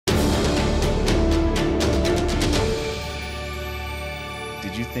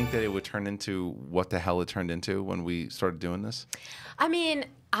think that it would turn into what the hell it turned into when we started doing this? I mean,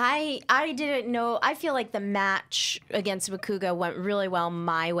 I didn't know. I feel like the match against Bakuga went really well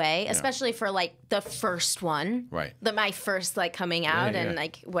my way, especially for like the first one. Right. My first like coming out and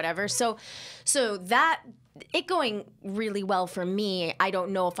like whatever. So that it going really well for me. I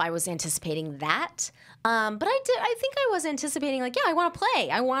don't know if I was anticipating that. But I think I was anticipating like, I want to play.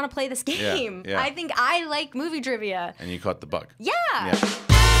 I want to play this game. Yeah. I think I like movie trivia. And you caught the bug. Yeah.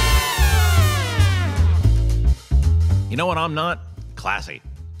 You know what I'm not? Classy.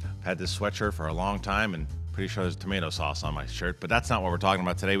 I've had this sweatshirt for a long time and pretty sure there's tomato sauce on my shirt, but that's not what we're talking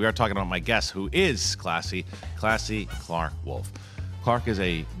about today. We are talking about my guest who is classy Clarke Wolfe. Clarke is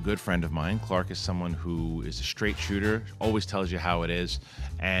a good friend of mine. Clarke is someone who is a straight shooter, always tells you how it is,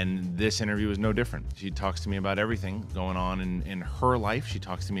 and this interview is no different. She talks to me about everything going on in her life. She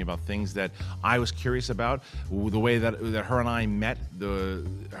talks to me about things that I was curious about, the way that her and I met,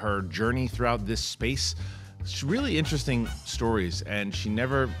 her journey throughout this space. It's really interesting stories, and she's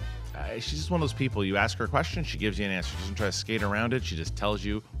just one of those people, you ask her a question, she gives you an answer. She doesn't try to skate around it. She just tells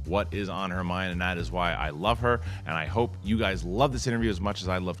you what is on her mind, and that is why I love her, and I hope you guys love this interview as much as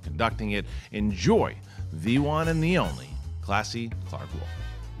I loved conducting it. Enjoy the one and the only classy Clarke Wolfe.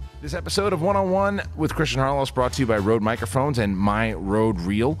 This episode of One-on-One with Kristian Harloff is brought to you by Rode Microphones and My Rode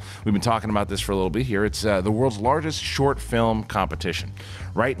Reel. We've been talking about this for a little bit here. It's the world's largest short film competition.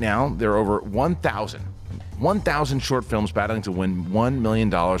 Right now, there are over 1,000 short films battling to win $1 million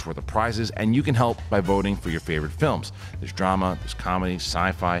worth of prizes, and you can help by voting for your favorite films. There's drama, there's comedy,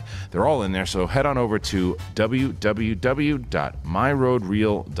 sci-fi. They're all in there, so head on over to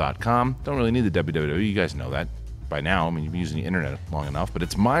www.myrodereel.com. Don't really need the www, you guys know that by now. I mean, you've been using the internet long enough, but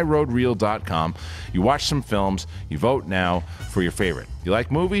it's myrodereel.com. You watch some films, you vote now for your favorite. You like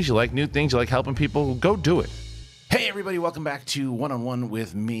movies, you like new things, you like helping people, go do it. Hey everybody, welcome back to One-on-One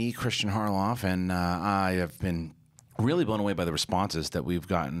with me, Kristian Harloff, and I have been really blown away by the responses that we've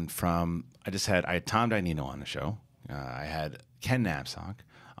gotten from, I had Tom Dinino on the show, I had Ken Knapsack,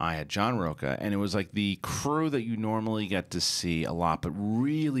 I had John Roca, and it was like the crew that you normally get to see a lot, but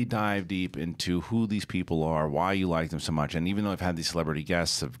really dive deep into who these people are, why you like them so much. And even though I've had these celebrity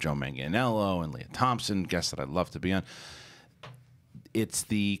guests of Joe Manganiello and Leah Thompson, guests that I'd love to be on, it's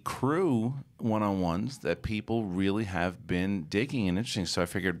the crew one-on-ones that people really have been digging and interesting. So I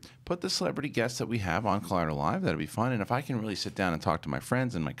figured, put the celebrity guests that we have on Collider Live. That'd be fun. And if I can really sit down and talk to my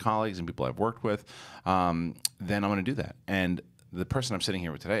friends and my colleagues and people I've worked with, then I'm going to do that. And the person I'm sitting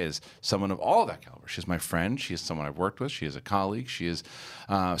here with today is someone of all that caliber. She's my friend. She is someone I've worked with. She is a colleague. She is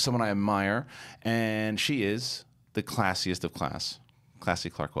someone I admire. And she is the classiest of class. Classy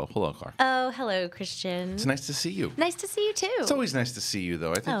Clarke Wolfe. Hello, Clarke. Oh, hello, Kristian. It's nice to see you. Nice to see you, too. It's always nice to see you,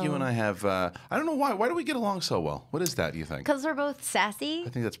 though. I think you and I have, I don't know why. Why do we get along so well? What is that, you think? Because we're both sassy. I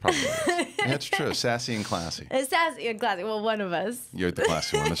think that's probably it. Yeah, that's true. Sassy and classy. Sassy and classy. Well, one of us. You're the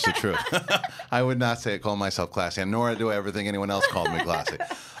classy one. That's the truth. I would not call myself classy, and nor do I ever think anyone else called me classy.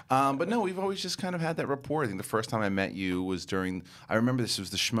 But no, we've always just kind of had that rapport. I think the first time I met you was I remember this was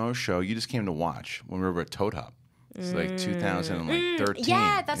the Schmo show. You just came to watch when we were at Toad Hop. It's like 2013.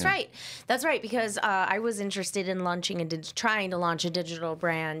 Yeah, that's right. That's right, because I was interested in launching trying to launch a digital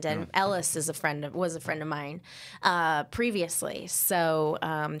brand, and Ellis was a friend of mine previously. So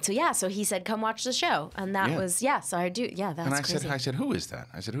he said, "Come watch the show," and that was So I do. Yeah, that's crazy. I said, "Who is that?"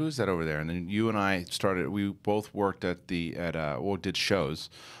 I said, "Who is that over there?" And then you and I started. We both worked did shows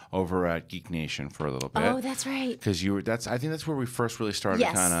over at Geek Nation for a little bit. Oh, that's right. Because I think that's where we first really started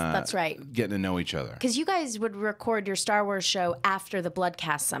that's right. getting to know each other. Because you guys would record your Star Wars show after the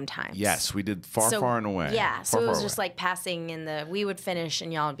Bloodcast sometimes. Yes, we did Far and Away. Yeah, so it was just like passing we would finish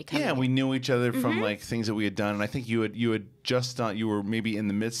and y'all would be coming. Yeah, we knew each other from like things that we had done. And I think you had just done, you were maybe in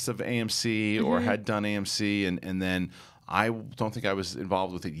the midst of AMC or had done AMC and then I don't think I was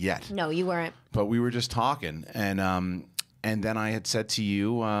involved with it yet. No, you weren't. But we were just talking and then I had said to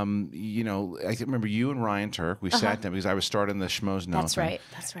you, I remember you and Ryan Turk, we sat down because I was starting the Schmoedown. That's right.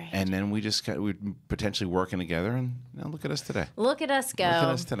 That's right. And then we were potentially working together, and now look at us today. Look at us go. Look at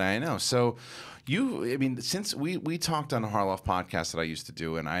us today. I know. So since we talked on the Harloff podcast that I used to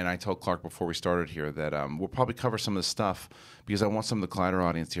do, and I told Clarke before we started here that we'll probably cover some of the stuff because I want some of the Collider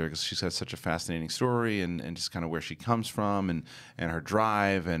audience here because she's got such a fascinating story and just kind of where she comes from and her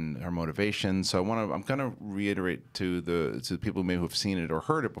drive and her motivation. So I'm going to reiterate to the people who may have seen it or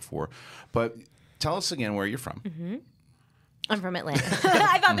heard it before, but tell us again where you're from. I'm from Atlanta.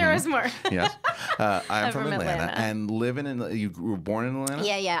 I thought there was more. Yes. I'm from Atlanta. And living in, you were born in Atlanta?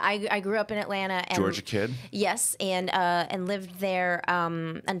 Yeah. I grew up in Atlanta. And, Georgia kid? Yes, and lived there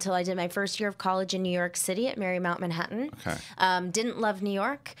until I did my first year of college in New York City at Marymount Manhattan. Okay. Didn't love New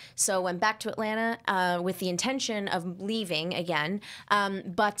York, so went back to Atlanta with the intention of leaving again.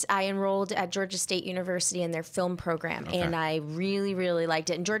 But I enrolled at Georgia State University in their film program, and I really, really liked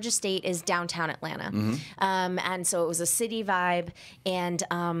it. And Georgia State is downtown Atlanta, and so it was a city vibe, and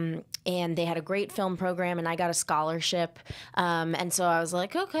they had a great film program, and I got a scholarship, and so I was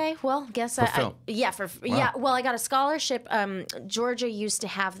like, okay, well, guess film. Well, I got a scholarship. Georgia used to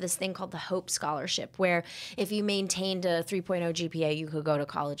have this thing called the Hope Scholarship, where if you maintained a 3.0 GPA, you could go to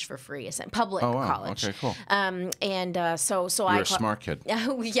college for free, public college. Okay, cool. So You were a smart kid. Yeah,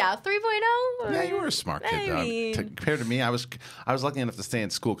 3.0. Yeah, you were a smart kid. Compared to me, I was lucky enough to stay in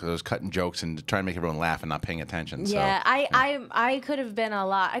school because I was cutting jokes and trying to make everyone laugh and not paying attention. Yeah, I could have been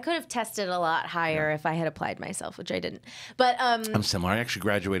I could have tested a lot higher if I had applied myself, which I didn't. But I'm similar. I actually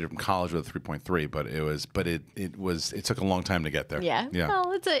graduated from college with a 3.3, but it took a long time to get there. Yeah.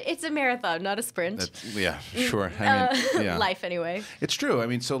 Well, it's a marathon, not a sprint. Sure. Life anyway. It's true. I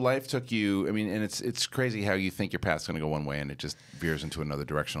mean, so life took you. I mean, and it's crazy how you think your path's going to go one way and it just veers into another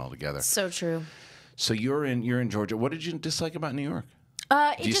direction altogether. So true. So you're in Georgia. What did you dislike about New York?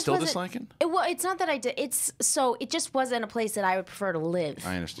 Do you still dislike it? Well, it's not that I did. It just wasn't a place that I would prefer to live.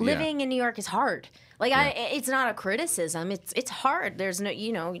 I understand. Living in New York is hard. Like it's not a criticism. It's hard. There's no,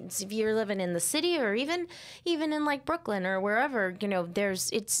 if you're living in the city or even in like Brooklyn or wherever,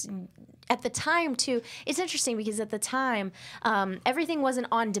 it's at the time too. It's interesting because at the time, everything wasn't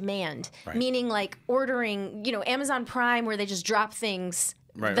on demand, meaning like ordering, Amazon Prime where they just drop things.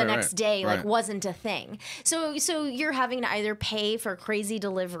 The next day wasn't a thing. So you're having to either pay for crazy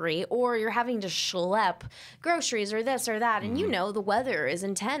delivery or you're having to schlep groceries or this or that. And the weather is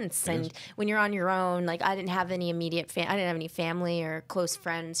intense. And when you're on your own, like I didn't have any immediate I didn't have any family or close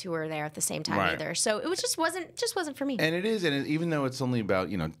friends who were there at the same time either. So it was just wasn't for me. And it is, and even though it's only about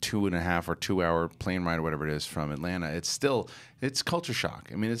 2.5 or 2 hour plane ride or whatever it is from Atlanta, it's culture shock.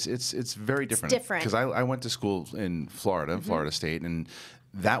 I mean, it's very different. It's different. Because I went to school in Florida, Florida State, and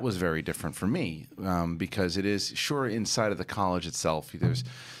that was very different for me because it is inside of the college itself. There's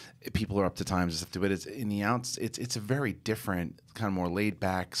people are up to times and stuff, but it's in the outs. It's a very different kind of more laid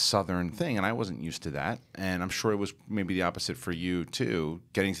back Southern thing, and I wasn't used to that. And I'm sure it was maybe the opposite for you too.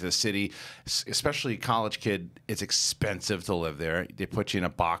 Getting to the city, especially college kid, it's expensive to live there. They put you in a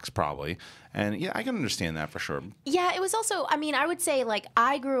box probably. And I can understand that for sure. Yeah, it was also, I would say like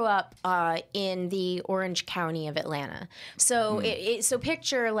I grew up in the Orange County of Atlanta. So so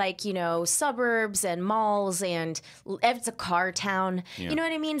picture like, suburbs and malls and it's a car town. Yeah. You know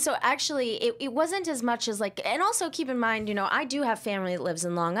what I mean? So actually it wasn't as much as like, and also keep in mind, I do have family that lives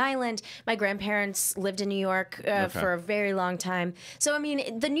in Long Island. My grandparents lived in New York for a very long time. So,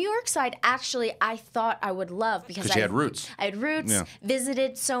 the New York side actually I thought I would love because you had roots. I had roots,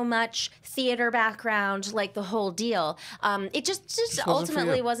 visited so much, theater background, like the whole deal. It just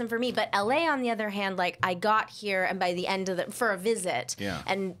ultimately wasn't for me. But LA, on the other hand, like I got here and by the end of for a visit,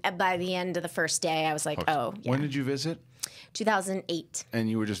 and by the end of the first day, I was like, oh, yeah. When did you visit? 2008. And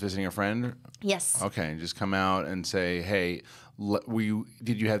you were just visiting a friend? Yes. Okay, and just come out and say, hey,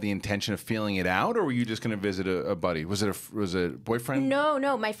 did you have the intention of feeling it out, or were you just going to visit a buddy? Was it a boyfriend?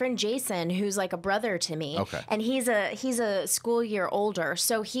 No, my friend Jason, who's like a brother to me. Okay. And he's a school year older,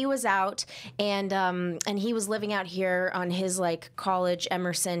 so he was out and he was living out here on his like college,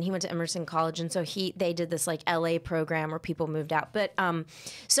 Emerson. He went to Emerson College, and so they did this like LA program where people moved out. But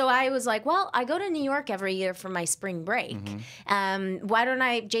so I was like, well, I go to New York every year for my spring break. Why don't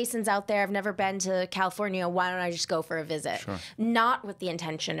I? Jason's out there. I've never been to California. Why don't I just go for a visit? Sure. Not with the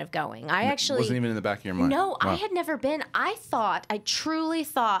intention of going. I actually wasn't even in the back of your mind. No, wow. I had never been. I truly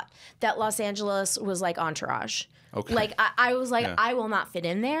thought that Los Angeles was like Entourage. Okay. Like I was like, I will not fit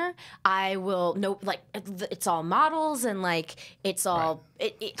in there. I will it's all models and like it's all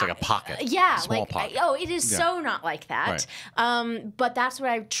it's like a pocket. Yeah, small pocket. It is so not like that. Right. But that's what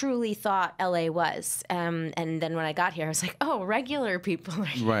I truly thought LA was. And then when I got here, I was like, oh, regular people are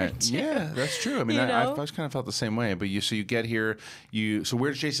here. Right. Too. Yeah, that's true. I mean, I've always kind of felt the same way. But you get here, so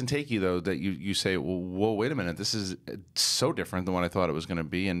where does Jason take you though? That you say, well, whoa, wait a minute, this is so different than what I thought it was going to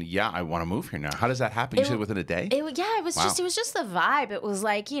be, and I want to move here now. How does that happen? You said within a day? It was just the vibe. It was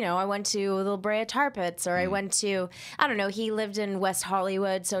like, I went to the Brea Tar Pits, or I went to, I don't know, he lived in West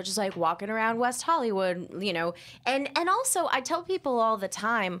Hollywood, so just like walking around West Hollywood, and also I tell people all the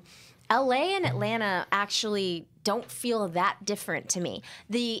time, LA and Atlanta actually don't feel that different to me.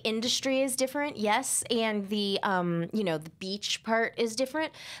 The industry is different, yes, and the the beach part is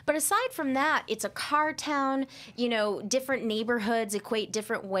different. But aside from that, it's a car town. Different neighborhoods equate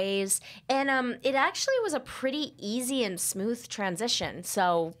different ways, and it actually was a pretty easy and smooth transition.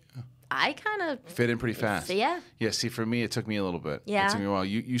 So I kind of fit in pretty fast. Yeah. Yeah. See, for me, it took me a little bit. Yeah. It took me a while.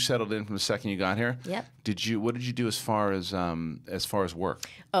 You settled in from the second you got here. Yep. What did you do as far as work?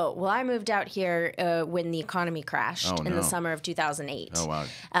 Oh, well, I moved out here when the economy crashed in the no. summer of 2008. Oh wow.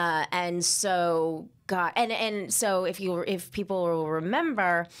 And so so if people will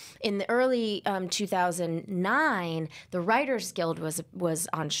remember, in the early 2009, the Writers Guild was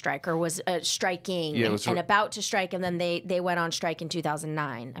on strike, or was striking, and about to strike, and then they went on strike in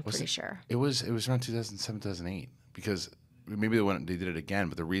 2009. I'm pretty sure it was around 2007, 2008, because maybe they did it again.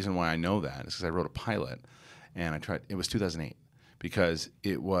 But the reason why I know that is because I wrote a pilot, and I tried. It was 2008. Because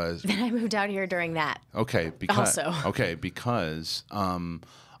it was. Then I moved out here during that. Okay. Because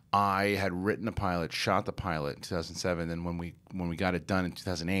I had written a pilot, shot the pilot in 2007. Then when we got it done in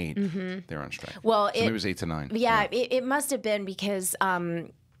 2008, they were on strike. Well, so maybe it was 8 to 9. Yeah, it must have been because,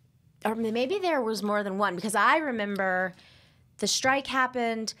 or maybe there was more than one. Because I remember the strike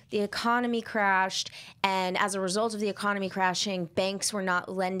happened, the economy crashed, and as a result of the economy crashing, banks were not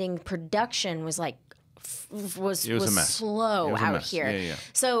lending. Production was like. Was slow out here. Yeah.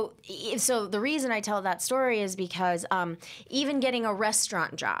 So the reason I tell that story is because even getting a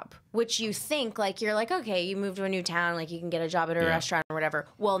restaurant job, which you think you're like, okay, you move to a new town, you can get a job at a restaurant or whatever.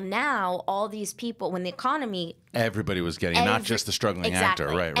 Well, now all these people, when the economy, everybody was getting, not just the struggling actor,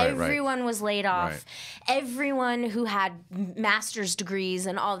 right? Everyone was laid off. Right. Everyone who had master's degrees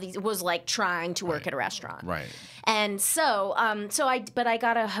and all these was trying to work at a restaurant. Right. And so, I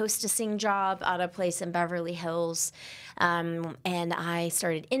got a hostessing job at a place in Beverly Hills, and I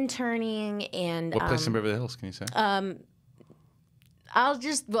started interning. And what place in Beverly Hills can you say? I'll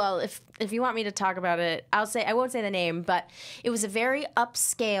just if you want me to talk about it, I won't say the name, but it was a very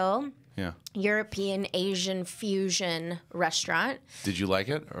upscale. Yeah. European Asian fusion restaurant. Did you like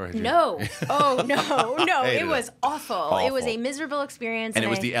it, or no? Oh no! It was awful. It was Awful. a miserable experience. And it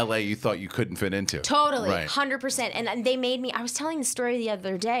was the LA you thought you couldn't fit into. Totally, right. 100%. And they made me. I was telling the story the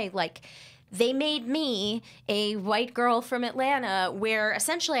other day. They made me, a white girl from Atlanta, wear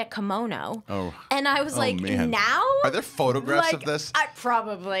essentially a kimono. Oh. And I was man. now? Are there photographs of this?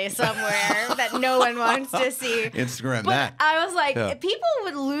 Probably somewhere that no one wants to see. Instagram but that. I was like, people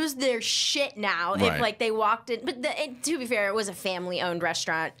would lose their shit now Right. if they walked in. But to be fair, it was a family-owned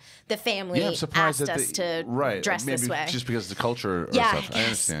restaurant. The family I'm surprised asked us to dress Maybe this way. just because of the culture or Yeah, stuff. I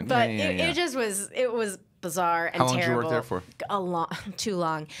understand. But yeah. it just was. It was bizarre and How long terrible. did you work there for? Too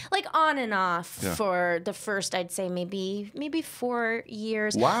long. On and off Yeah. for the first, I'd say maybe 4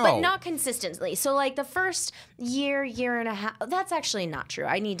 years. Wow. But not consistently. So the first year and a half. That's actually not true.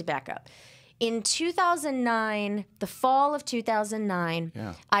 I need to back up. In 2009, the fall of 2009,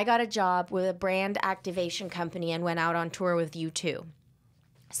 I got a job with a brand activation company and went out on tour with U2.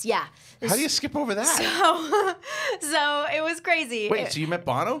 Yeah. How do you skip over that? So it was crazy. Wait, so you met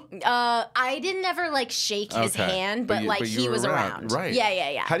Bono? I didn't ever shake his hand, but he was around. Right.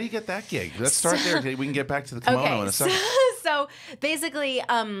 Yeah. How do you get that gig? Let's start there. We can get back to the kimono in a second. So basically,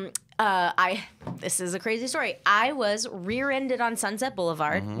 this is a crazy story. I was rear-ended on Sunset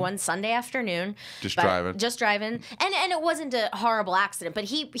Boulevard one Sunday afternoon. Just driving. And it wasn't a horrible accident, but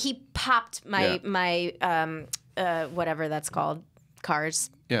he popped my whatever that's called. Cars.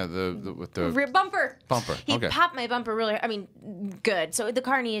 Yeah, with the rear bumper. He okay. popped my bumper really. Good. So the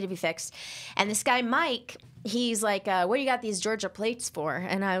car needed to be fixed, and this guy Mike, he's like, "What do you got these Georgia plates for?"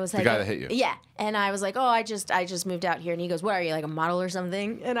 And I was like, "The guy that hit you." Yeah. And I was like, "Oh, I just moved out here." And he goes, "What are you, like a model or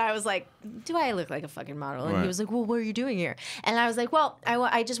something?" And I was like, "Do I look like a fucking model?" And he was like, "Well, what are you doing here?" And I was like, "Well,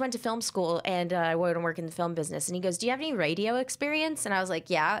 I just went to film school and I want to work in the film business." And he goes, "Do you have any radio experience?" And I was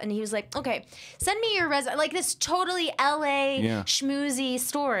like, "Yeah." And he was like, "Okay, send me your resume." This totally LA schmoozy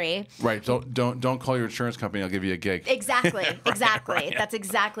story. Right. Don't call your insurance company. I'll give you a gig. Exactly. Exactly. That's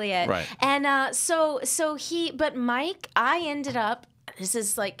exactly it. Right. And but Mike, I ended up. This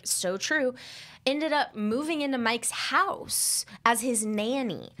is so true. Ended up moving into Mike's house as his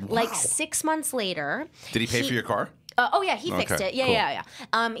nanny. Wow. 6 months later. Did he pay for your car? Oh yeah, he fixed Okay, it. Yeah,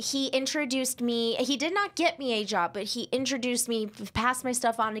 cool. yeah. He introduced me. He did not get me a job, but he introduced me, passed my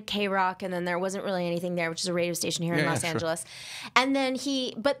stuff on to K Rock, and then there wasn't really anything there, which is a radio station here in Los sure. Angeles. And then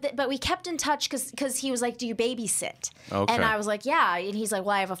but we kept in touch because he was like, "Do you babysit?" Okay. And I was like, "Yeah." And he's like,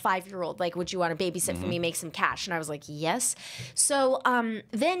 "Well, I have a 5-year-old. Like, would you want to babysit Mm-hmm. for me, make some cash?" And I was like, "Yes." So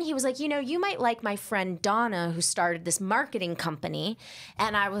then he was like, "You might like my friend Donna, who started this marketing company."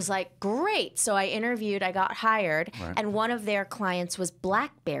 And I was like, "Great." So I interviewed. I got hired. Right. And one of their clients was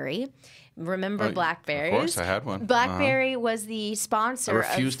BlackBerry. Remember BlackBerry? Of course, I had one. BlackBerry was the I sponsor.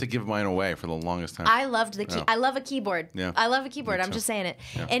 refused to give mine away for the longest time. I loved the key. Yeah. I love a keyboard. Yeah. I love a keyboard. Me I'm too. just saying it.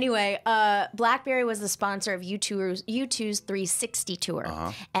 Yeah. Anyway, BlackBerry was the sponsor of U2's 360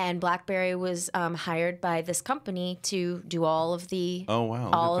 tour, and BlackBerry was hired by this company to do all of the Oh, wow,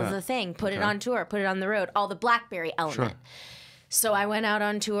 look all at of that. the thing, put it Okay. on tour, put it on the road, all the BlackBerry element. Sure. So I went out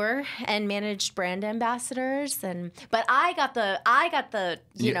on tour and managed brand ambassadors, but I got the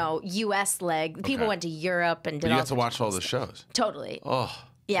U.S. leg. People Okay. went to Europe and did you all got to sorts watch of all cool the stuff. shows. Totally. Oh,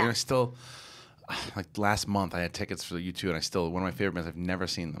 Yeah. I still, like last month, I had tickets for U2, and I still, one of my favorite bands, I've never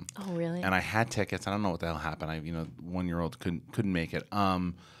seen them. Oh, really? And I had tickets. I don't know what the hell happened. 1-year-old couldn't make it.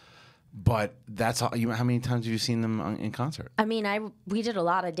 But that's all. How many times have you seen them in concert? I mean, we did a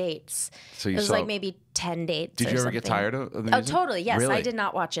lot of dates. So you it was saw- like maybe 10 dates. Did or you ever get something. tired of the Oh, music? totally. Yes, Really? I did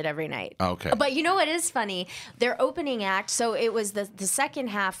not watch it every night. Oh, okay. But you know what is funny? Their opening act. So it was the second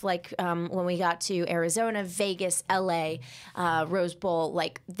half, like when we got to Arizona, Vegas, L.A., Rose Bowl.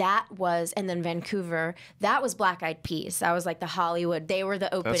 Like that was, and then Vancouver. That was Black Eyed Peas. That was like the Hollywood. They were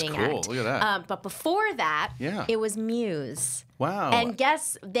the opening cool. act. Look at that. But before that, Yeah. it was Muse. Wow. And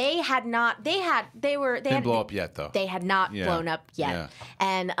guess they had not. They Didn't had blow up yet, though. They had not Yeah. blown up yet. Yeah.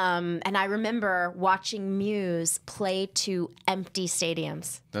 And I remember watching Muse play to empty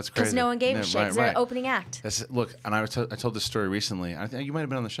stadiums. That's Because crazy. no one gave Yeah, a shit. right, 'Cause they're right. opening act. Look, and I told this story recently. I think you might have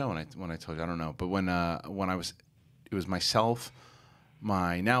been on the show when I told you. I don't know, but when it was myself,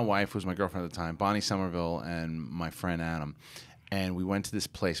 my now wife, who was my girlfriend at the time, Bonnie Somerville, and my friend Adam, and we went to this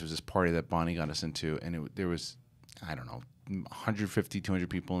place. It was this party that Bonnie got us into, and there was, I don't know, 150, 200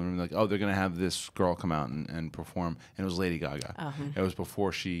 people, and we were like, oh, they're going to have this girl come out and perform. And it was Lady Gaga. It was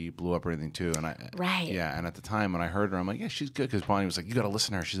before she blew up or anything, too. And Right. Yeah, and at the time when I heard her, I'm like, yeah, she's good. Because Bonnie was like, you got to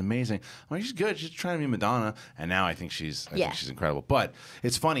listen to her. She's amazing. I'm like, she's good. She's trying to be Madonna. And now I think she's incredible. But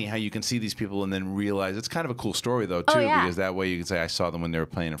it's funny how you can see these people and then realize it's kind of a cool story, though, too. yeah. Because that way you can say, I saw them when they were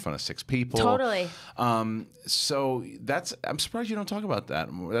playing in front of 6 people. Totally. So I'm surprised you don't talk about that.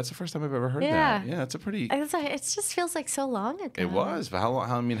 That's the first time I've ever heard Yeah. that. Yeah, it's a pretty... It just feels like so long ago. It was, but how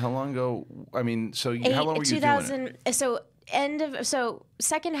long? How long ago? I mean, so how long were you doing it? So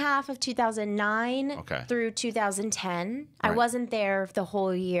second half of 2009 Okay. through 2010. I Right. wasn't there the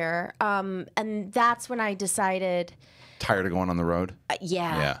whole year, and that's when I decided. Tired of going on the road?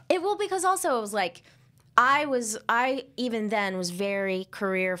 Yeah. Because also it was like I even then was very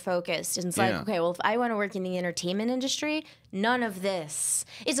career focused. And it's like, Yeah. okay, well, if I want to work in the entertainment industry, none of this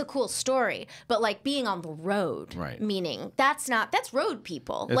is a cool story. But like being on the road, Right. meaning that's road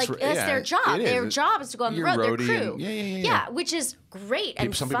people. It's That's yeah, their job. it is. Their job is to go on the You're road. Their roadie crew. and- yeah. which is great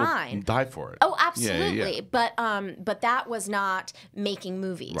and Some fine. people die for it. Oh, Yeah, absolutely. yeah. But that was not making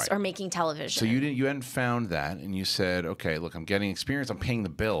movies Right. or making television. So you hadn't found that, and you said, okay, look, I'm getting experience. I'm paying the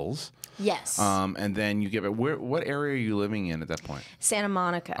bills. Yes. And then you get it. What area are you living in at that point? Santa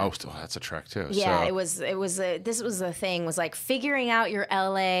Monica. Oh, that's a trek too. Yeah, So, this was the thing, was like figuring out your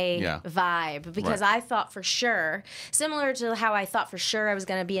LA Yeah. vibe, because Right. I thought for sure, similar to how I thought for sure I was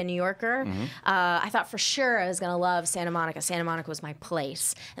going to be a New Yorker, Mm-hmm. I thought for sure I was going to love Santa Monica. Santa Monica was my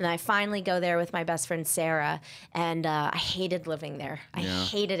place. And then I finally go there with my best friend Sarah, and I hated living there. I Yeah.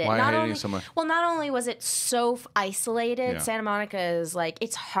 hated it. Why not hated only, you so much? Well, not only was it so isolated, Yeah. Santa Monica is like,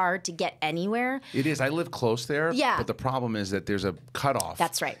 it's hard to get anywhere. it is. I live close there. Yeah. But the problem is that there's a cutoff.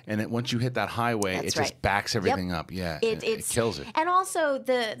 That's right. And once you hit that highway, That's it just right. backs everything up. Yeah. It kills it. And also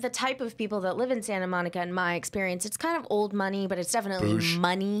the type of people that live in Santa Monica, in my experience, it's kind of old money, but it's definitely Bouge.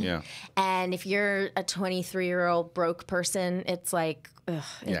 money. Yeah. And if you're a 23-year-old broke person, it's like, ugh,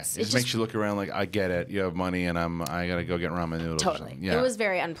 Yeah, it just makes you look around like, I get it. You have money, and I gotta go get ramen noodles. or totally. something. Yeah. It was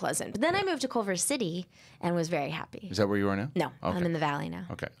very unpleasant. But then I moved to Culver City and was very happy. Is that where you are now? No, Okay. I'm in the Valley now.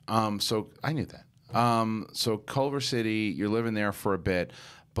 Okay. So I knew that. So Culver City, you're living there for a bit,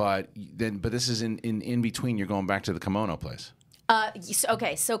 but this is in between. You're going back to the kimono place.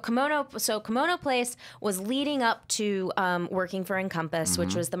 Okay, so Kimono Place was leading up to working for Encompass,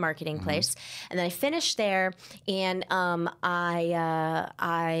 which was the marketing place, and then I finished there, and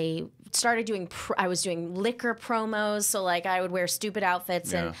I started doing. I was doing liquor promos, so like I would wear stupid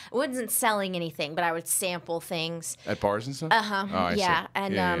outfits, and I wasn't selling anything, but I would sample things at bars and stuff. Oh, I see.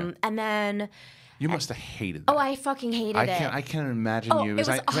 And then. You must have hated that. Oh, I fucking hated it. I can't imagine you.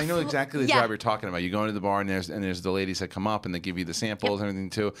 Because I know exactly the job you're talking about. You go into the bar and there's the ladies that come up and they give you the samples and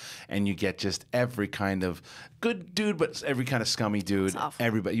everything too, and you get just every kind of good dude, but every kind of scummy dude. It's awful.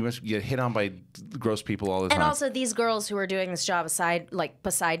 Everybody, you must get hit on by gross people all the time. And also, these girls who are doing this job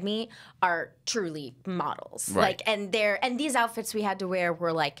beside me are truly models. Right. And these outfits we had to wear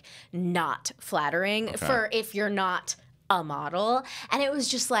were like not flattering for if you're not a model, and it was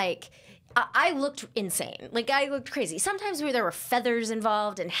just like. I looked insane. Like, I looked crazy. Sometimes there were feathers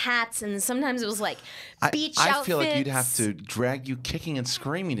involved and hats, and sometimes it was like beach outfits. I feel like you'd have to drag you kicking and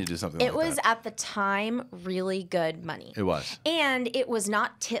screaming to do something like that. It was, at the time, really good money. It was. And it was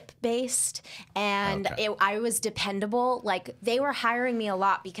not tip-based, and I was dependable. Like, they were hiring me a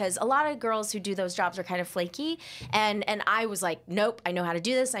lot because a lot of girls who do those jobs are kind of flaky, and I was like, nope, I know how to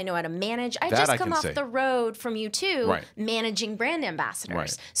do this. I know how to manage. I just come off the road from U2 managing brand ambassadors.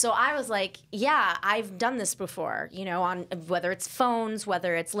 Right. So I was like, yeah, I've done this before, on whether it's phones,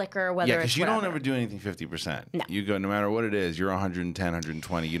 whether it's liquor, whether it's because you whatever. don't ever do anything 50%. No. You go, no matter what it is, you're 110,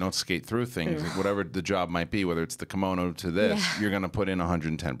 120. You don't skate through things. Whatever the job might be, whether it's the kimono to this, you're going to put in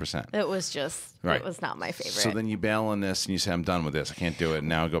 110%. It was just, it was not my favorite. So then you bail on this and you say, I'm done with this. I can't do it. And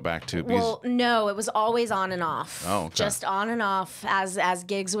now I go back to... Well, no, it was always on and off. Oh, okay. Just on and off as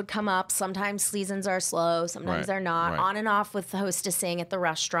gigs would come up. Sometimes seasons are slow. Sometimes they're not. On and off with hostessing at the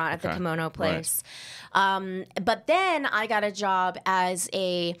restaurant, at the Kimono Place. But then I got a job as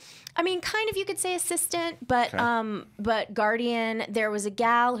kind of you could say assistant, but guardian. There was a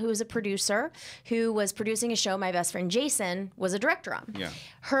gal who was a producer who was producing a show my best friend Jason was a director on. Yeah.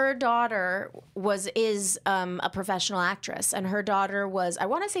 Her daughter is a professional actress, and her daughter was, I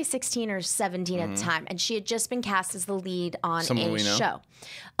want to say 16 or 17 at the time, and she had just been cast as the lead on a show.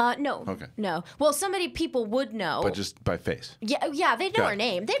 No. Okay. No. Well, people would know. But just by face. Yeah, they'd know her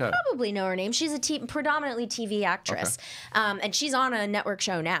name. They'd probably know her name. She's a predominantly TV actress, and she's on a network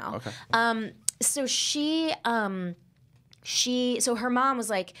show now. Okay. So so her mom was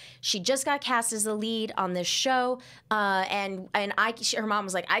like, she just got cast as the lead on this show, and her mom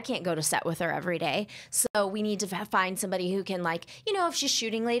was like, I can't go to set with her every day, so we need to find somebody who can, like, if she's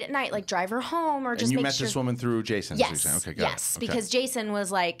shooting late at night, like drive her home or just and you make met this woman through Jason. Yes. Okay, got it. Okay. Because Jason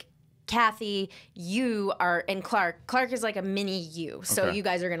was like, Kathy, you are, and Clarke. Clarke is like a mini you, so you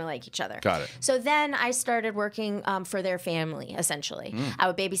guys are gonna like each other. Got it. So then I started working for their family. Essentially, I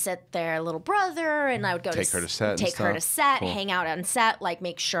would babysit their little brother, and I would go take her to set, cool. Hang out on set, like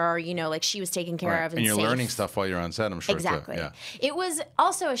make sure like she was taken care of, and you're safe. Learning stuff while you're on set. I'm sure. Exactly. Too. Yeah. It was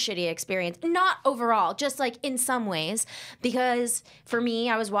also a shitty experience, not overall, just like in some ways, because for me,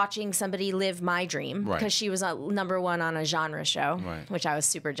 I was watching somebody live my dream because she was #1 on a genre show, which I was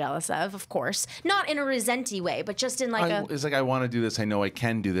super jealous of course. Not in a resenty way, but just in like it's like, I want to do this. I know I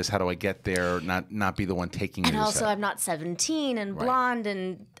can do this. How do I get there? Not be the one taking and you also, to set. I'm not 17 and blonde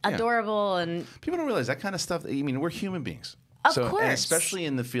and adorable and... People don't realize that kind of stuff. I mean, we're human beings. Of course. And especially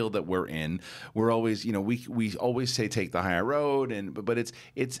in the field that we're in, we're always, we always say take the higher road, but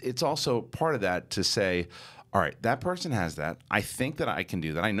it's also part of that to say, all right, that person has that. I think that I can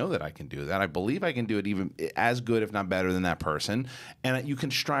do that. I know that I can do that. I believe I can do it even as good, if not better, than that person. And you can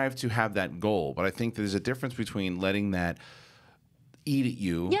strive to have that goal. But I think there's a difference between letting that eat at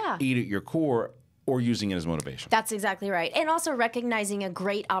you, eat at your core, or using it as motivation. That's exactly right. And also recognizing a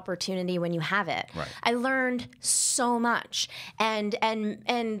great opportunity when you have it. Right. I learned so much. And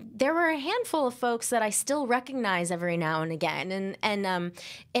there were a handful of folks that I still recognize every now and again. And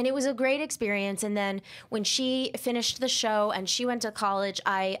it was a great experience. And then when she finished the show and she went to college,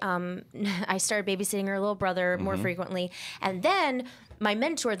 I started babysitting her little brother more frequently. And then my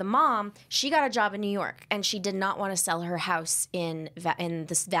mentor, the mom, she got a job in New York, and she did not want to sell her house in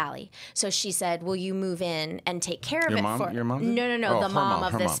this valley. So she said, "Will you move in and take care of it for?" Your mom? No, Oh, the mom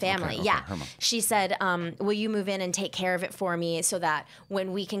of her this mom. family. Okay, Yeah, her mom. she said, "Will you move in and take care of it for me, so that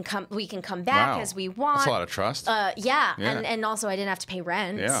when we can come back as we want." That's a lot of trust. Yeah. And also I didn't have to pay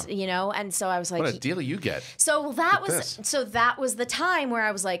rent. Yeah. And so I was like, what a deal you get. So that was the time where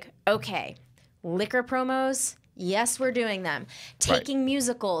I was like, okay, liquor promos, Yes, we're doing them. Taking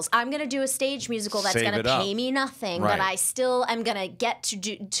musicals. I'm going to do a stage musical that's going to pay me nothing, but I still am going to get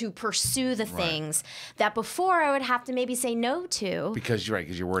to pursue the things that before I would have to maybe say no to. Because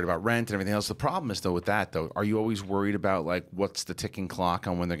you're worried about rent and everything else. The problem is though with that though, are you always worried about like what's the ticking clock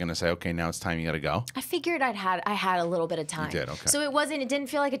on when they're going to say, okay, now it's time, you got to go? I figured I had a little bit of time. You did, okay. So it didn't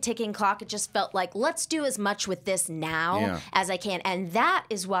feel like a ticking clock. It just felt like let's do as much with this now as I can, and that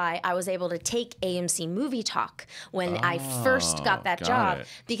is why I was able to take AMC Movie Talk when I first got that job,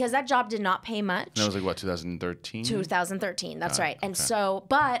 because that job did not pay much. And it was like, what, 2013? 2013, that's right. And so,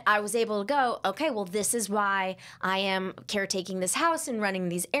 but I was able to go, okay, well, this is why I am caretaking this house and running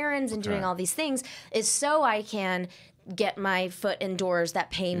these errands and doing all these things, is so I can get my foot indoors that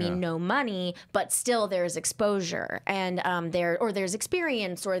pay me no money, but still there's exposure and there's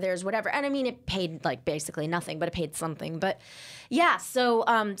experience or there's whatever. And I mean, it paid like basically nothing, but it paid something. But yeah, so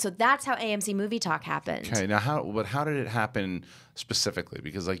that's how AMC Movie Talk happened. Okay, now how did it happen specifically?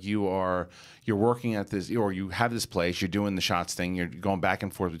 Because like you're working at this, or you have this place, you're doing the shots thing, you're going back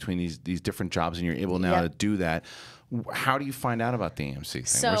and forth between these different jobs, and you're able now to do that. How do you find out about the AMC thing?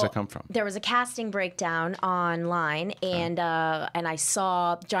 So where does that come from? There was a casting breakdown online, and I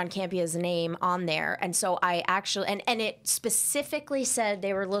saw John Campia's name on there, and so I actually and it specifically said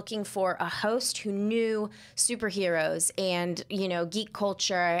they were looking for a host who knew superheroes and geek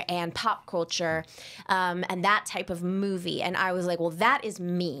culture and pop culture, and that type of movie. And I was like, well, that is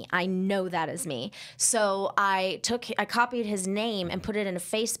me. I know that is me. So I copied his name and put it into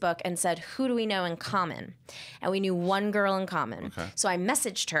Facebook and said, who do we know in common? And we knew one girl in common. Okay. So I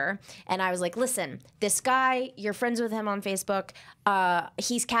messaged her and I was like, listen, this guy, you're friends with him on Facebook.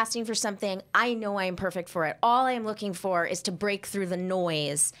 He's casting for something. I know I am perfect for it. All I am looking for is to break through the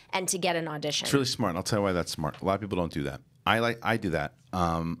noise and to get an audition. It's really smart. And I'll tell you why that's smart. A lot of people don't do that. I do that.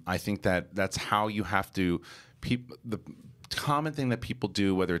 I think that's how you have to. The common thing that people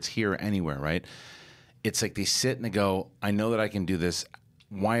do, whether it's here or anywhere, right? It's like they sit and they go, I know that I can do this.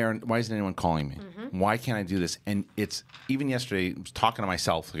 Why isn't anyone calling me? Mm-hmm. Why can't I do this? And it's even yesterday, I was talking to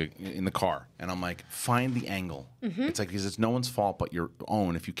myself in the car, and I'm like, find the angle. Mm-hmm. It's like, because it's no one's fault but your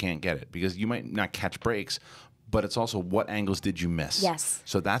own if you can't get it, because you might not catch breaks, but it's also what angles did you miss? Yes.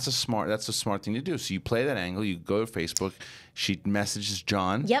 So that's a smart thing to do. So you play that angle, you go to Facebook, she messages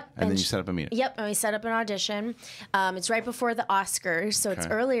John, yep, and then you set up a meeting. Yep, and we set up an audition. It's right before the Oscars, so it's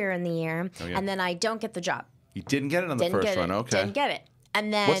earlier in the year, and then I don't get the job. You didn't get it on the first one, okay. Didn't get it.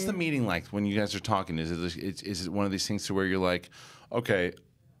 And then, what's the meeting like when you guys are talking? Is it one of these things to where you're like, okay,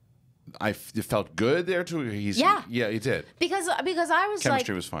 it felt good there too? Yeah, he did. Because I was chemistry like,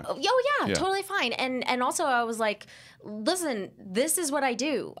 was fine. Oh yeah, totally fine. And also I was like, listen, this is what I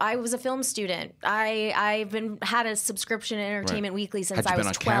do. I was a film student. I've had a subscription in Entertainment Weekly since I was 12.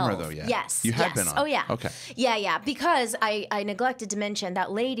 Had you been on camera though? Yeah. Yes. You had been on. Oh yeah. Okay. Yeah. Because I neglected to mention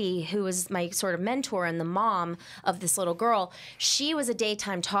that lady who was my sort of mentor and the mom of this little girl. She was a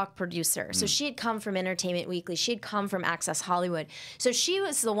daytime talk producer. So she had come from Entertainment Weekly. She had come from Access Hollywood. So she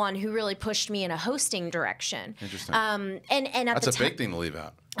was the one who really pushed me in a hosting direction. Interesting. And at that's the a big thing to leave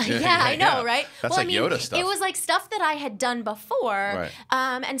out. Yeah, I know, right? That's like Yoda stuff. It was like stuff that I had done before,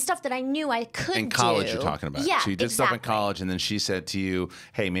 and stuff that I knew I could do. In college, you're talking about. Yeah, so you did stuff in college, and then she said to you,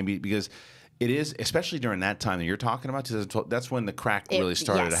 hey, maybe, because it is, especially during that time that you're talking about, 2012, that's when the crack really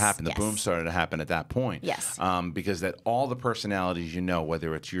started to happen. The boom started to happen at that point. Yes. Because that all the personalities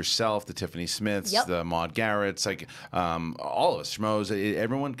whether it's yourself, the Tiffany Smiths, the Maude Garretts, like all of us, Schmoes,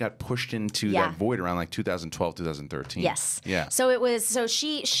 everyone got pushed into that void around like 2012, 2013. Yes. Yeah. So it was,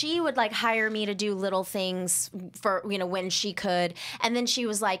 she would like hire me to do little things for, when she could. And then she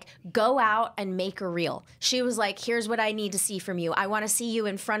was like, go out and make a reel. She was like, here's what I need to see from you. I want to see you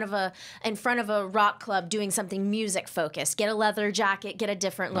in front of a rock club doing something music focused. Get a leather jacket, get a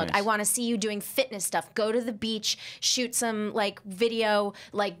different look. Nice. I want to see you doing fitness stuff. Go to the beach, shoot some like video,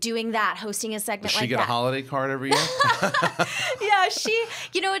 like doing that, hosting a segment like that. Does she get a holiday card every year? Yeah,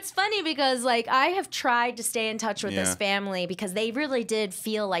 it's funny because like I have tried to stay in touch with this family because they really did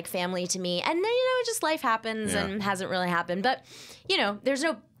feel like family to me. And then, just life happens and hasn't really happened. But, there's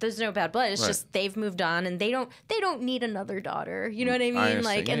no bad blood. It's just they've moved on and they don't need another daughter. You know what I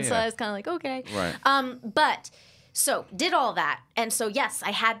mean? So I was kind of like, okay. Right. But so did all that. And so, yes,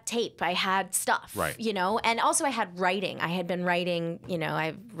 I had tape. I had stuff, and also I had writing. I had been writing,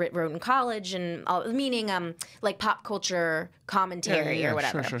 I wrote in college and meaning like pop culture commentary or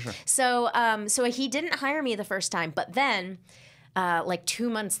whatever. Sure. So he didn't hire me the first time, but then like 2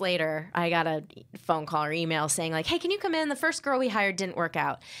 months later, I got a phone call or email saying like, hey, can you come in? The first girl we hired didn't work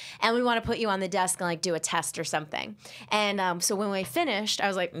out. And we want to put you on the desk and like do a test or something. And so when we finished, I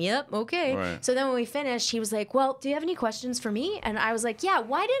was like, yep, okay. Right. So then when we finished, he was like, well, do you have any questions for me? And I was like, yeah,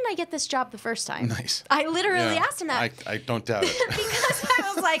 why didn't I get this job the first time? Nice. I literally asked him that. I don't doubt it. Because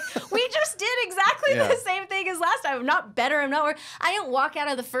I was like, we just did exactly the same thing as last time. I'm not better. I'm not worse. I didn't walk out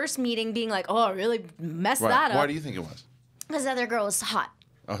of the first meeting being like, oh, I really messed that up. Why do you think it was? Because the other girl was hot.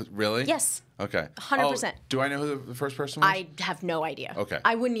 Oh, really? Yes. Okay. 100%. Oh, do I know who the first person was? I have no idea. Okay.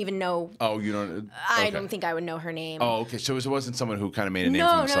 I wouldn't even know. Oh, you don't? I okay. don't think I would know her name. Oh, okay. So it wasn't someone who kind of made a name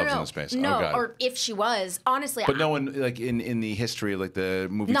for themselves in the space. No, Oh, got it. or if she was, honestly. But no one, like in the history of like the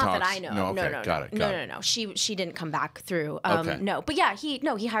movie Not talks. that I know. No, okay. No. Got it. No. She didn't come back through. Okay. No, but yeah, he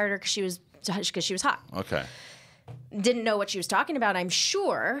hired her because she was hot. Okay. Didn't know what she was talking about, I'm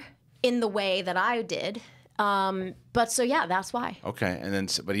sure, in the way that I did. But so yeah, that's why. Okay, and then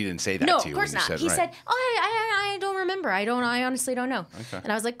but he didn't say that No, to you. of course when not. You said, He said, "Oh, I don't remember. I honestly don't know." Okay.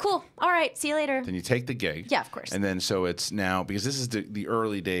 And I was like, "Cool. All right. See you later." Then you take the gig. Yeah, of course. And then so it's now because this is the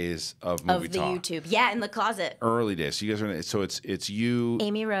early days of movie Of the talk. YouTube. Yeah, in the closet. Early days. So you guys are so it's you,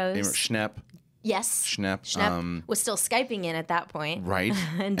 Amy Rose. Schnepp, Yes. Schnepp. Was still Skyping in at that point. right?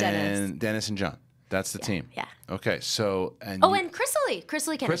 And Dennis. And Dennis and John. That's the team. Yeah. Okay, so and Oh, and Chrisley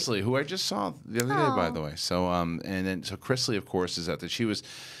Kennedy. Chrisley, who I just saw the other day, by the way. So and then so Chrisley, of course, is that she was.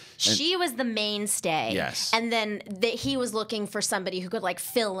 She was the mainstay. Yes. And then he was looking for somebody who could like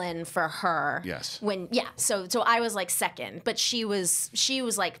fill in for her. Yes. So I was like second, but she was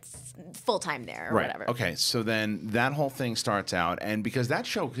like full time there or whatever. Okay. So then that whole thing starts out, and because that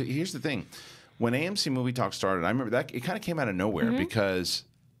show, here's the thing, when AMC Movie Talk started, I remember that it kind of came out of nowhere because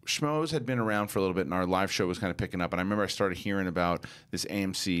Schmoes had been around for a little bit, and our live show was kind of picking up. And I remember I started hearing about this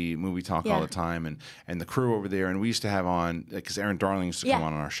AMC Movie Talk all the time, and the crew over there. And we used to have on because Erin Darling used to come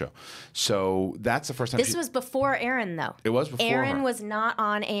on our show. So that's the first time. This was before Erin, though. It was before Erin her. was not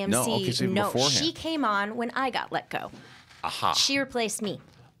on AMC. No, okay, so even beforehand. She came on when I got let go. Aha. She replaced me.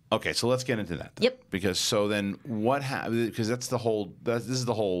 Okay, so let's get into that. Then. Yep. Because so then what happened? Because that's the whole. This is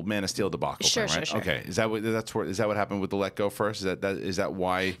the whole Man of Steel debacle. Sure, thing, right? sure. Okay, is that what happened with the let go first? Is that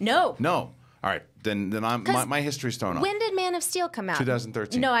why? No. No. All right, then my history's thrown off. When did Man of Steel come out?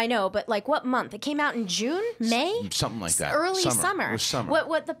 2013. No, I know, but like what month? It came out in June, May, something like that. Early summer. It was summer.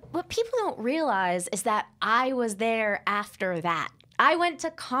 What people don't realize is that I was there after that. I went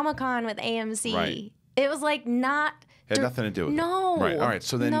to Comic-Con with AMC. Right. It was like not. It had nothing to do with no. it. Right. All right.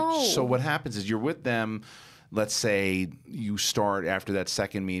 So then, no. so what happens is you're with them. Let's say you start after that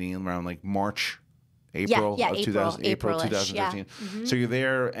second meeting around like March, April of April 2013. Yeah. So you're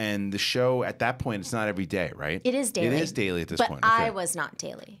there, and the show at that point it's not every day, right? It is daily. It is daily at this but point. Okay. I was not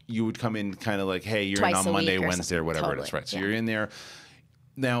daily. You would come in kind of like, hey, you're Twice in on a Monday, week or Wednesday, or something. whatever Totally. it is, right? So Yeah. you're in there.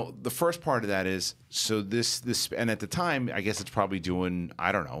 Now, the first part of that is, so this, and at the time, I guess it's probably doing,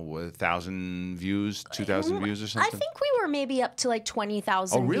 I don't know, 1,000 views, 2,000 views or something? I think we were maybe up to like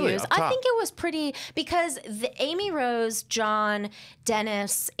 20,000 really? views. Up top? I think it was pretty, because Amy Rose, John,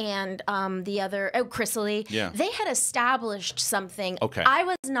 Dennis, and the other, Chrisley, they had established something. Okay. I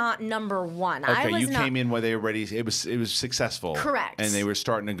was not number one. Okay, I was you not, came in where they already, it was successful. Correct. And they were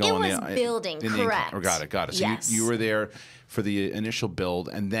starting to go It on was building, correct. Got it. So Yes. you were there for the initial build,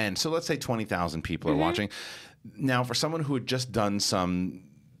 and then, so let's say 20,000 people are watching. Now, for someone who had just done some,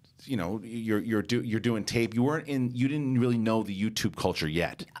 you're doing tape. You didn't really know the YouTube culture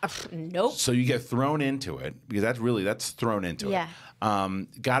yet. Nope. So you get thrown into it because that's thrown into it. Yeah.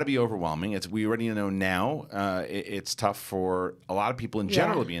 Got to be overwhelming. We already know now. It's tough for a lot of people in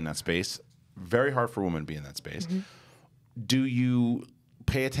general to be in that space. Very hard for women to be in that space. Do you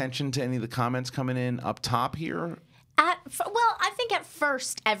pay attention to any of the comments coming in up top here? Well, I think at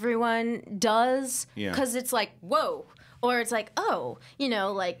first everyone does, because it's like, whoa, or it's like, oh,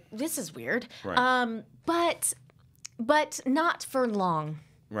 like this is weird. Right. But not for long.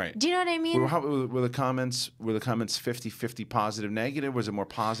 Right. Do you know what I mean? Were the comments 50-50 positive, negative? Was it more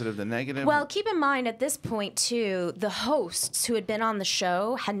positive than negative? Well, keep in mind at this point, too, the hosts who had been on the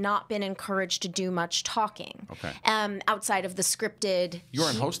show had not been encouraged to do much talking. Okay. Outside of the scripted. You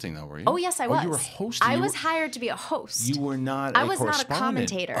weren't hosting, though, were you? Oh, yes, I was. You were hosting. I was hired to be a host. You were not I was not a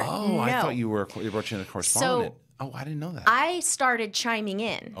commentator. Oh, no. I thought you brought you in a correspondent. Oh, I didn't know that. I started chiming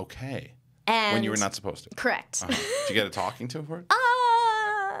in. Okay. And when you were not supposed to. Correct. Did you get a talking to for it?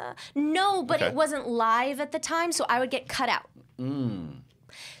 No, but it wasn't live at the time, so I would get cut out.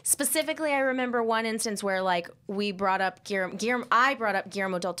 Specifically, I remember one instance where like we brought up I brought up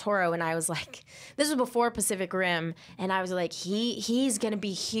Guillermo del Toro, and I was like, this was before Pacific Rim, and I was like, he's gonna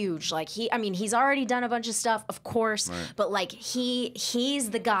be huge. Like he's already done a bunch of stuff, of course, but like he's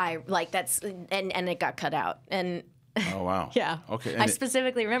the guy. Like that's and it got cut out and. Oh, wow. Yeah. Okay. I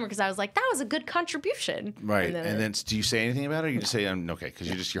specifically remember because I was like, that was a good contribution. Right. And then do you say anything about it? Or you just say, okay,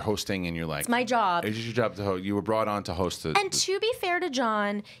 because you're hosting and you're like. It's my job. It's just your job to host. You were brought on to host And to be fair to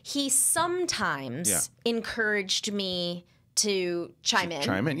John, he sometimes encouraged me to chime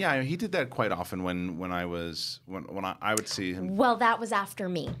in. Yeah, he did that quite often when I would see him. Well, that was after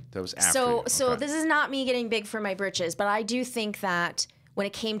me. That was after So you. so this is not me getting big for my britches, but I do think that when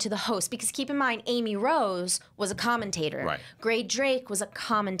it came to the host, because keep in mind, Amy Rose was a commentator. Right. Gray Drake was a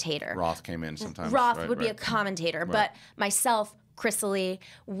commentator. Roth came in sometimes. Roth would be a commentator. But myself, Chrysalie,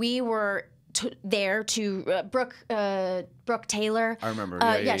 we were there to Brooke Taylor. I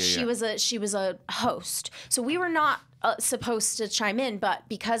remember. She was a host. So we were not supposed to chime in, but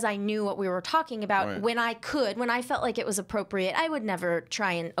because I knew what we were talking about, when I felt like it was appropriate, I would never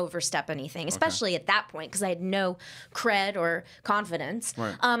try and overstep anything, especially at that point, because I had no cred or confidence.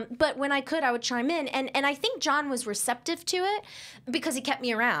 Right. But when I could, I would chime in, and I think John was receptive to it because he kept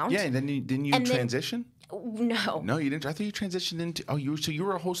me around. Yeah, and then didn't you transition? No, you didn't. I thought you transitioned into. Oh, you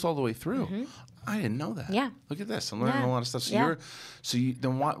were a host all the way through. Mm-hmm. I didn't know that. Yeah. Look at this. I'm learning a lot of stuff. So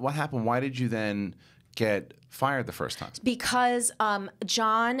then what happened? Why did you then get fired the first time? Because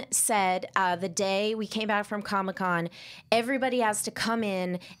John said the day we came back from Comic-Con, everybody has to come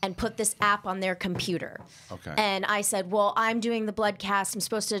in and put this app on their computer. Okay. And I said, well, I'm doing the Bloodcast. I'm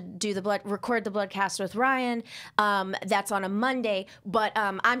supposed to do record the Bloodcast with Ryan. That's on a Monday, but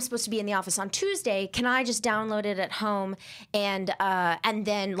I'm supposed to be in the office on Tuesday. Can I just download it at home and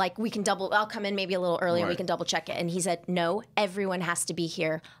then like we can I'll come in maybe a little earlier. We can double check it. And he said, no, everyone has to be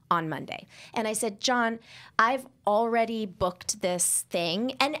here on Monday. And I said, John, I've already booked this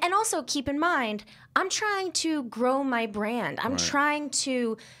thing. And also keep in mind, I'm trying to grow my brand. I'm trying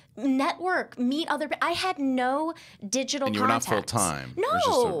to network, meet other. I had no digital and you contacts. were not full time.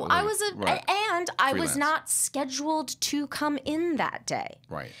 No, I was and I was Freelance. not scheduled to come in that day.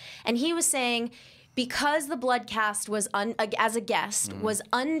 Right. And he was saying because the Bloodcast was as a guest was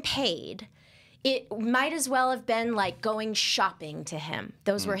unpaid, it might as well have been like going shopping to him.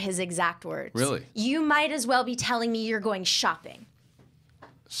 Those were his exact words. Really? You might as well be telling me you're going shopping.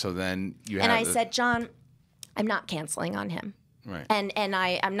 So then I said, John, I'm not canceling on him. Right. And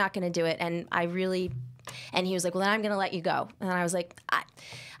I'm not going to do it. And and he was like, well, then I'm going to let you go. And I was like,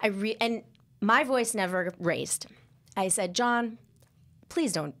 and my voice never raised. I said, John,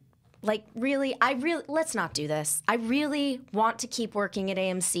 please don't. Like, really, let's not do this. I really want to keep working at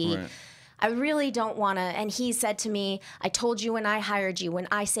AMC. Right. I really don't want to. And he said to me, I told you when I hired you, when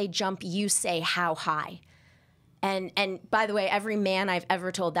I say jump, you say how high. And by the way, every man I've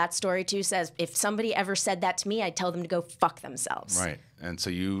ever told that story to says, if somebody ever said that to me, I'd tell them to go fuck themselves. Right. And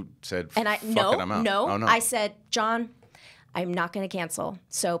so you said, and fuck it, I'm out. No. Oh, no. I said, John, I'm not going to cancel,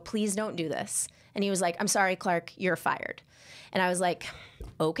 so please don't do this. And he was like, I'm sorry, Clarke, you're fired. And I was like,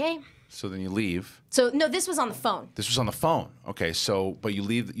 okay. So then you leave. So no, this was on the phone. This was on the phone. Okay, so but you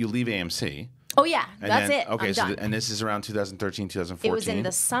leave AMC. Oh yeah, that's it. Okay, I'm done. And this is around 2013, 2014. It was in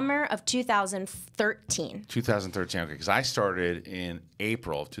the summer of 2013. 2013. Okay, because I started in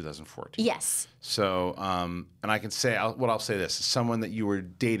April of 2014. Yes. So, and I can say, I'll say this: someone that you were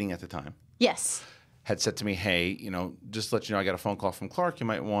dating at the time. Yes. Had said to me, hey, just to let you know, I got a phone call from Clarke. You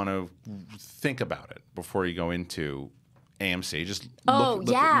might want to think about it before you go into AMC. Just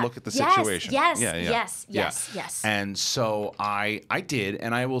look at the situation. Yes. And so I did,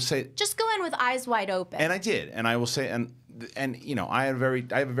 and I will say, just go in with eyes wide open. And I did, and I will say, and I have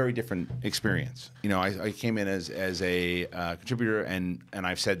a very different experience. I came in as a contributor, and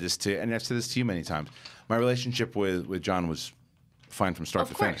I've said this to you many times. My relationship with John was fine from start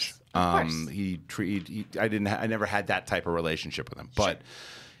to finish. Of course. I never had that type of relationship with him, but.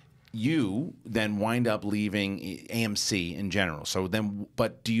 You then wind up leaving AMC in general. So then,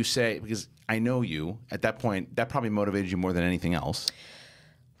 but do you say, because I know you, at that point, that probably motivated you more than anything else?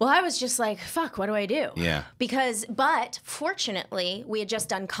 Well, I was just like, fuck, what do I do? Yeah. But fortunately, we had just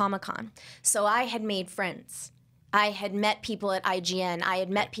done Comic-Con. So I had made friends. I had met people at IGN. I had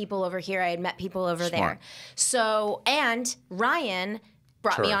met people over here. I had met people over there. So, and Ryan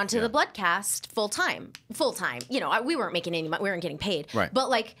brought me Sure, onto yeah. the Bloodcast full time. You know, we weren't making any money. We weren't getting paid. Right. But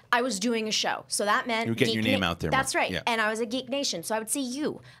like I was doing a show. So that meant You were getting your name out there more. That's right. Yeah. And I was at Geek Nation. So I would see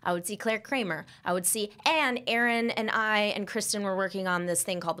you. I would see Claire Kramer. I would see and Aaron and I and Kristen were working on this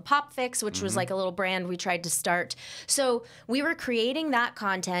thing called the Pop Fix, which was like a little brand we tried to start. So we were creating that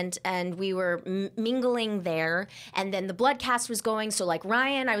content and we were mingling there. And then the Bloodcast was going. So like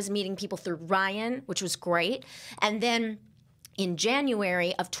Ryan, I was meeting people through Ryan, which was great. And then in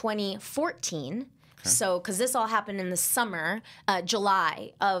January of 2014, so because this all happened in the summer,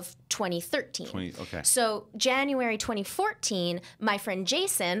 July of 2013. Okay. So January 2014, my friend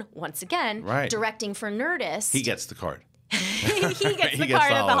Jason, once again, Right. directing for Nerdist. He gets the card. He gets the He gets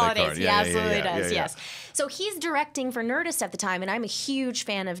card the at the holiday holidays. card. He Yeah, yeah, absolutely yeah, does, yeah. yes. So he's directing for Nerdist at the time, and I'm a huge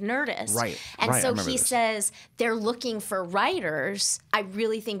fan of Nerdist. Right, And right, I so remember he this. says, they're looking for writers. I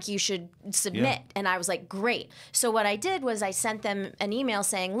really think you should submit. Yeah. And I was like, great. So what I did was I sent them an email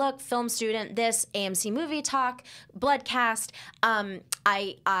saying, look, film student, this, AMC Movie Talk, Bloodcast,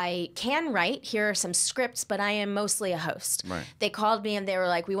 I can write. Here are some scripts, but I am mostly a host. Right. They called me and they were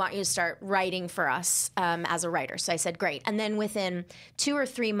like, we want you to start writing for us as a writer. So I said, great. And then within 2 or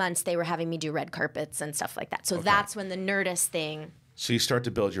 3 months, they were having me do red carpets and stuff like that. So that's when the Nerdist thing. So you start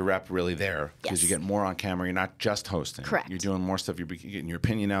to build your rep really there because Yes. you get more on camera. You're not just hosting. Correct. You're doing more stuff. You're getting your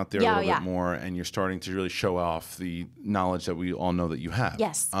opinion out there Yeah, a little yeah. bit more, and you're starting to really show off the knowledge that we all know that you have.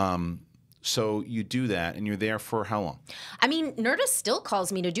 Yes. So you do that, and you're there for how long? I mean, Nerdist still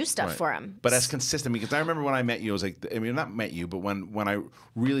calls me to do stuff for him. But as consistent, because I remember when I met you, I was like, I mean, not met you, but when I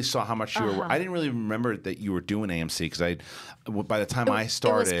really saw how much you were, I didn't really remember that you were doing AMC because by the time I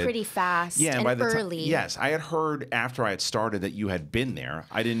started, It was pretty fast and by the early. Yes, I had heard after I had started that you had been there.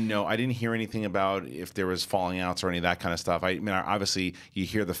 I didn't know, I didn't hear anything about if there was falling outs or any of that kind of stuff. I mean, obviously you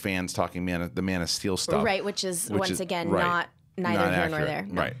hear the fans talking the Man of Steel stuff, Right, which is once again right. neither Not here nor accurate. there.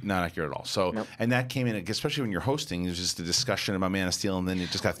 No. Right, not accurate at all. So, and that came in, especially when you're hosting, there's just a discussion about Man of Steel, and then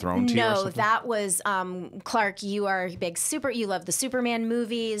it just got thrown to you or No, something? that was Clark. You are a big you love the Superman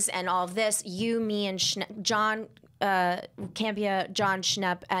movies and all of this. You, me, and John Campia, John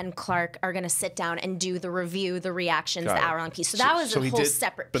Schnepp, and Clark are going to sit down and do the review, the reactions, Got the it. hour-long piece. So that was a he whole did,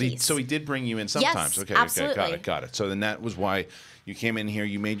 separate but piece. So he did bring you in sometimes. Yes, Okay, absolutely. got it. So then that was why you came in here.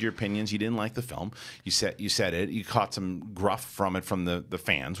 You made your opinions. You didn't like the film. You said it. You caught some gruff from it from the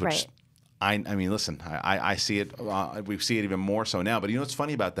fans, which. Right. I mean, listen, I see it. We see it even more so now. But you know what's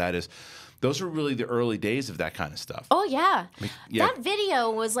funny about that is those were really the early days of that kind of stuff. Oh, yeah. Yeah. That video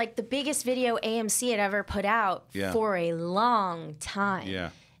was like the biggest video AMC had ever put out Yeah. for a long time. Yeah.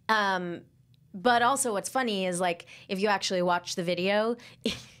 But also what's funny is like if you actually watch the video,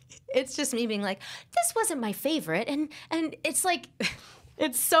 it's just me being like, this wasn't my favorite. And it's like,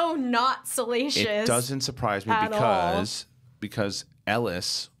 it's so not salacious. It doesn't surprise me at all. because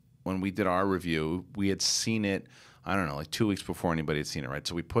Ellis, when we did our review, we had seen it, I don't know, like 2 weeks before anybody had seen it, right?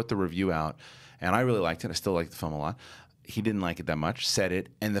 So we put the review out, and I really liked it. I still like the film a lot. He didn't like it that much, said it,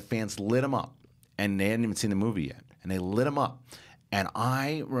 and the fans lit him up. And they hadn't even seen the movie yet. And they lit him up. And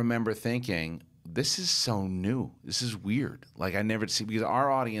I remember thinking, this is so new. This is weird. Like I never see, because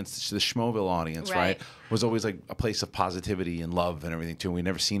our audience, the Schmoeville audience, right, was always like a place of positivity and love and everything too. We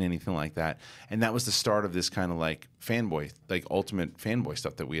never seen anything like that, and that was the start of this kind of like fanboy, like ultimate fanboy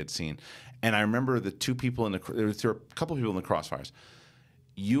stuff that we had seen. And I remember the two people there were a couple of people in the Crossfires.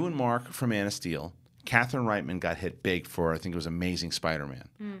 You and Mark from Man of Steel. Catherine Reitman got hit big for I think it was Amazing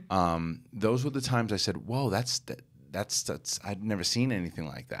Spider-Man. Those were the times I said, "Whoa, that's I'd never seen anything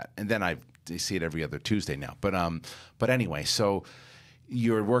like that." And then I see it every other Tuesday now. But anyway, so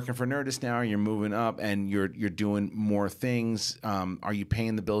you're working for Nerdist now. You're moving up, and you're doing more things. Are you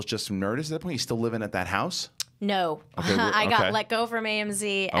paying the bills just from Nerdist at that point? You still living at that house? No. Okay, I got okay. let go from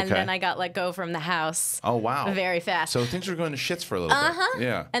AMZ, and Okay. then I got let go from the house. Oh wow! Very fast. So things were going to shits for a little bit.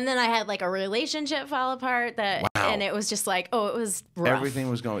 Yeah. And then I had like a relationship fall apart and it was just like, it was rough.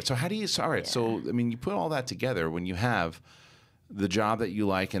 Everything was going. So how do you? All right. So I mean, you put all that together when you have the job that you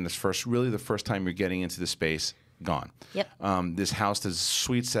like, and the first time you're getting into the space, gone. Yep. This house, this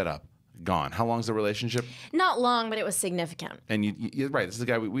sweet setup, gone. How long's the relationship? Not long, but it was significant. And you're right. This is the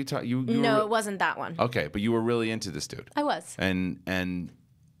guy we talked. You No, were, it wasn't that one. okay, but you were really into this dude. I was. And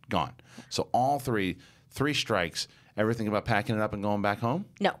gone. So all three strikes. Everything about packing it up and going back home?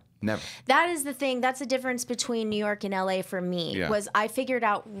 No. Never. That is the thing. That's the difference between New York and LA for me. Yeah. Was I figured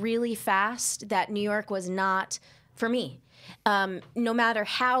out really fast that New York was not for me. No matter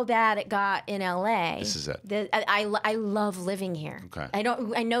how bad it got in LA, This is it. I love living here. Okay.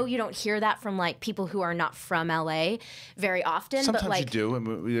 I know you don't hear that from like people who are not from LA very often. Sometimes but like, you do. I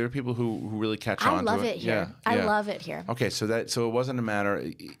mean, there are people who really catch on I love to it here. I love it here. Okay, so it wasn't a matter.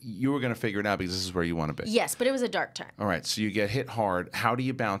 You were going to figure it out because this is where you want to be. Yes, but it was a dark time. All right, so you get hit hard. How do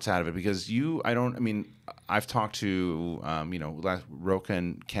you bounce out of it? Because I've talked to, Roka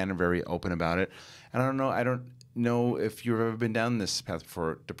and Ken are very open about it, and I don't know if you've ever been down this path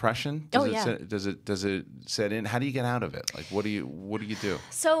for depression. Does it set in? How do you get out of it? Like, what do you do?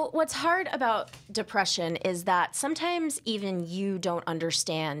 So what's hard about depression is that sometimes even you don't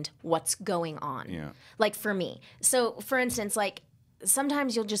understand what's going on. Yeah. Like for me. So for instance, like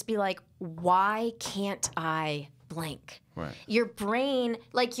sometimes you'll just be like, why can't I blank? Right. Your brain,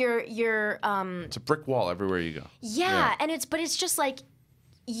 like your It's a brick wall everywhere you go. yeah. And it's just like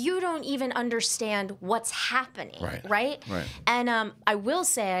you don't even understand what's happening, right? Right. And I will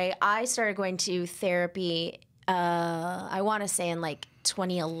say I started going to therapy, I want to say in like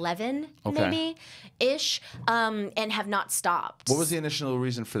 2011, maybe ish, and have not stopped. What was the initial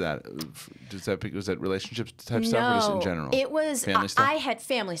reason for that? Was that relationships type stuff or just in general? It was family stuff? I had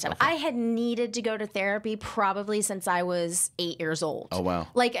family stuff. I had needed to go to therapy probably since I was 8 years old. Oh wow!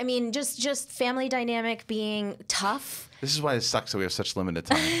 Like I mean, just family dynamic being tough. This is why it sucks that we have such limited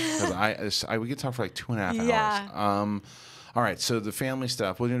time. Because we could talk for like 2.5 Yeah. hours. All right, so the family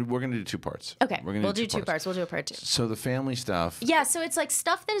stuff, we're gonna do 2 parts. Okay, we'll do two parts. We'll do a part 2. So the family stuff. Yeah, so it's like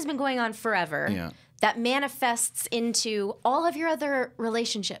stuff that has been going on forever. Yeah. That manifests into all of your other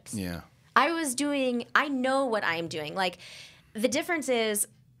relationships. Yeah. I know what I'm doing. Like, the difference is,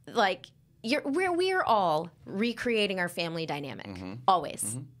 like, we are all recreating our family dynamic. Mm-hmm. Always.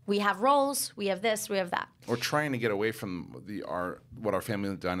 Mm-hmm. We have roles, we have this, we have that. We're trying to get away from what our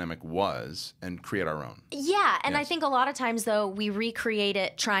family dynamic was and create our own. Yeah, and I Yes. think a lot of times, though, we recreate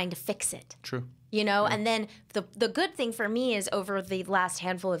it trying to fix it. True. You know, and then the good thing for me is over the last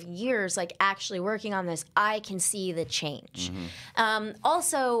handful of years, like actually working on this, I can see the change.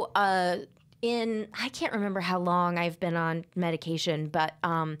 Also, I can't remember how long I've been on medication, but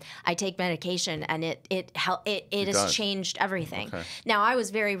I take medication and it has changed everything. Okay. Now I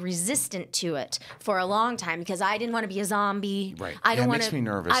was very resistant to it for a long time because I didn't want to be a zombie. Right. I don't it want makes to. me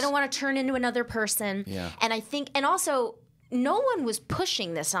nervous. I don't want to turn into another person. Yeah. And I think, and also, no one was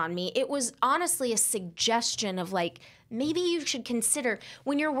pushing this on me. It was honestly a suggestion of like, maybe you should consider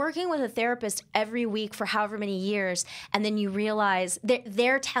when you're working with a therapist every week for however many years, and then you realize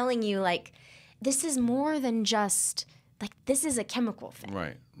they're telling you like, this is more than just like this is a chemical thing,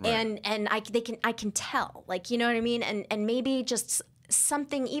 Right. and I can tell, like, you know what I mean, and maybe just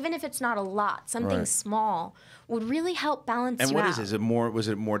something, even if it's not a lot, something Right. small would really help balance And you what out. is it? Was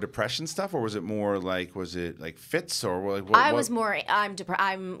it more depression stuff, or was it like fits, or like I was more.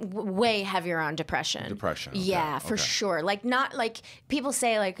 I'm way heavier on depression. Depression, okay, Yeah, for okay. sure. Like not like people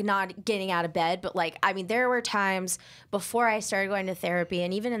say like not getting out of bed, but like I mean there were times before I started going to therapy,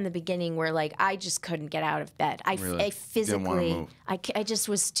 and even in the beginning where like I just couldn't get out of bed. I Really? physically, Didn't wanna move. I just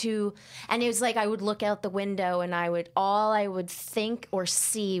was too, and it was like I would look out the window and all I would think or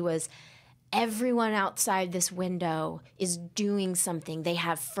see was, everyone outside this window is doing something. They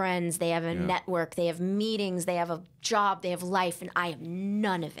have friends, they have a network, they have meetings, they have a job, they have life, and I have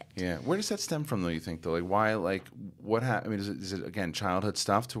none of it. Yeah. Where does that stem from, though, you think, though? Like, why, like, what happened? I mean, is it, again, childhood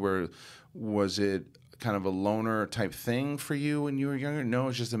stuff to where, was it kind of a loner type thing for you when you were younger? No,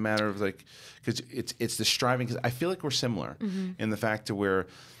 it's just a matter of, like, because it's the striving, because I feel like we're similar in the fact to where,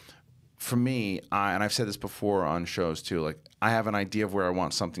 for me, and I've said this before on shows, too, like, I have an idea of where I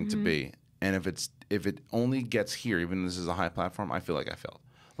want something to be. And if it only gets here, even this is a high platform, I feel like I failed.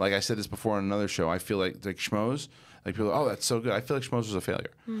 Like I said this before on another show, I feel like Schmoes, like people, oh, that's so good. I feel like Schmoes was a failure.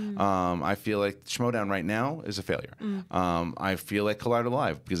 I feel like Schmoedown right now is a failure. I feel like Collider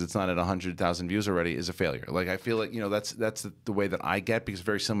Live, because it's not at 100,000 views already, is a failure. Like I feel like, that's the way that I get, because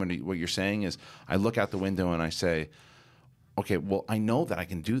very similar to what you're saying is I look out the window and I say, okay, well, I know that I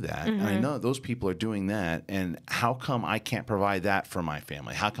can do that, and I know those people are doing that, and how come I can't provide that for my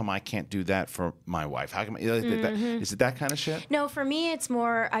family? How come I can't do that for my wife? How come? Is it that kind of shit? No, for me, it's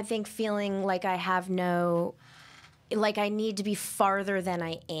more, I think, feeling like I have no, like I need to be farther than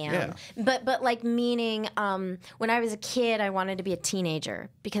I am. Yeah. But like meaning, when I was a kid, I wanted to be a teenager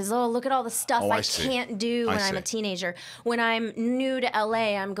because, oh, look at all the stuff I see. can't do when I'm a teenager. When I'm new to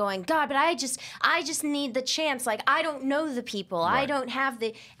LA, I'm going, God, but I just need the chance. Like, I don't know the people. I Right. don't have the.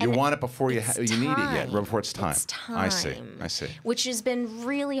 You and want it before you need it yet, time. before it's time. It's time. I see. Which has been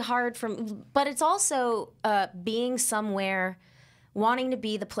really hard but it's also being somewhere wanting to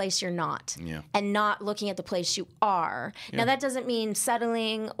be the place you're not and not looking at the place you are. Now, that doesn't mean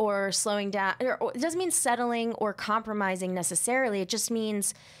settling or slowing down. Or it doesn't mean settling or compromising necessarily. It just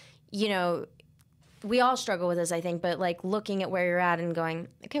means, you know, we all struggle with this, I think, but like looking at where you're at and going,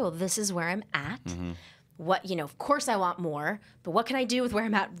 okay, well, this is where I'm at. What, you know, of course I want more, but what can I do with where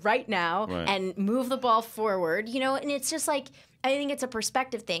I'm at right now and move the ball forward, you know? And it's just like, I think it's a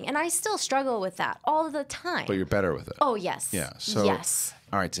perspective thing. And I still struggle with that all the time. But you're better with it. Oh, yes. Yeah. So, yes.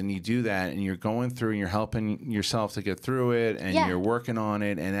 All right. So, and you do that and you're going through and you're helping yourself to get through it and you're working on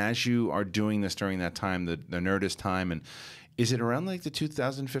it. And as you are doing this during that time, the Nerdist time, and is it around like the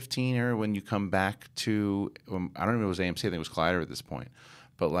 2015 era when you come back to, I don't know if it was AMC, I think it was Collider at this point.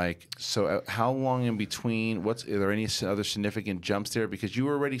 But like, so how long in between? Are there any other significant jumps there? Because you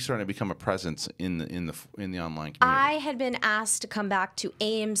were already starting to become a presence in the online community. I had been asked to come back to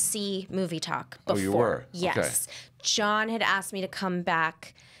AMC Movie Talk before. Oh, you were? Yes. Okay. John had asked me to come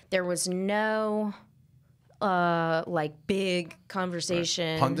back. There was no like big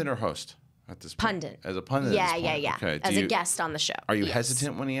conversation. Right. Pundit or host at this point? Pundit. As a pundit. Yeah, at this point. yeah. Okay. As a guest on the show. Are you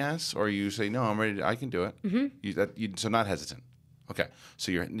hesitant when he asks, or you say no? I'm ready. I can do it. So not hesitant. Okay,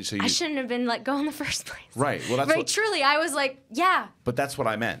 so you. I shouldn't have been let go in the first place. Right. Well, that's right. Truly, I was like, yeah. But that's what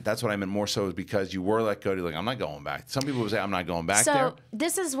I meant. That's what I meant more so is because you were let go. You're like, I'm not going back. Some people would say, I'm not going back there. So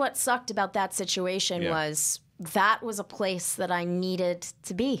this is what sucked about that situation was that was a place that I needed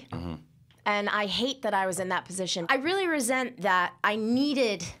to be, and I hate that I was in that position. I really resent that I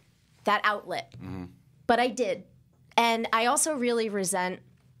needed that outlet, but I did, and I also really resent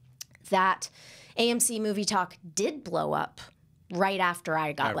that AMC Movie Talk did blow up right after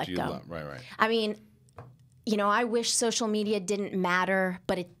I got let go. Right. I mean, you know, I wish social media didn't matter,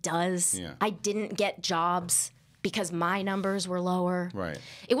 but it does. Yeah. I didn't get jobs because my numbers were lower. Right.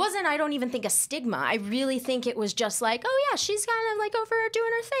 It wasn't, I don't even think, a stigma. I really think it was just like, oh yeah, she's kind of like over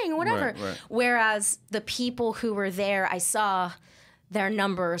doing her thing, whatever. Right. Whereas the people who were there, I saw their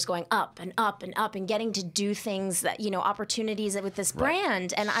numbers going up and up and up and getting to do things that, you know, opportunities with this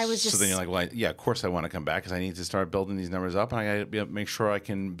brand. And I was just... So then you're like, well, yeah, of course I want to come back because I need to start building these numbers up and I got to make sure I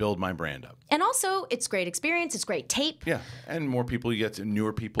can build my brand up. And also, it's great experience. It's great tape. Yeah. And more people, you get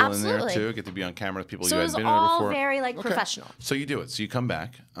newer people in there too. Get to be on camera with people you hadn't been there before. So it was all very like professional. So you do it. So you come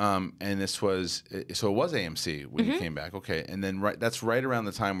back. And this was, so it was AMC when you came back. Okay. And then that's right around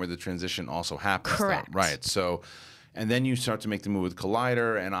the time where the transition also happens. Correct. Right. So... And then you start to make the move with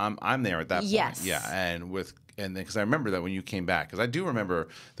Collider, and I'm there at that point. Yes. Yeah, and then because I remember that when you came back, because I do remember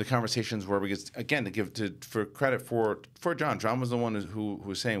the conversations where we get again for credit for John. John was the one who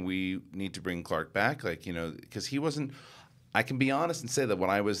was saying we need to bring Clarke back, like, you know, because he wasn't. I can be honest and say that when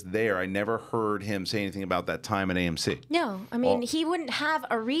I was there, I never heard him say anything about that time at AMC. No, I mean he wouldn't have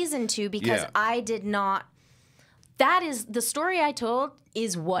a reason to because I did not. That is the story I told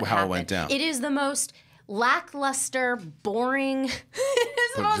is what how happened. It went down. It is the most lackluster, boring.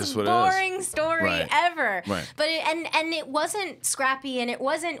 It's the most boring story ever. Right. But it wasn't scrappy, and it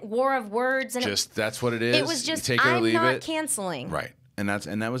wasn't war of words, and that's what it is. It was just you take it or I'm leave not it. canceling. Right. And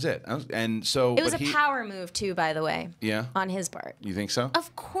that was it. And so it was a power move too, by the way. Yeah. On his part. You think so?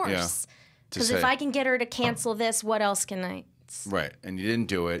 Of course. Yeah. Because if I can get her to cancel this, what else can I? Right, and you didn't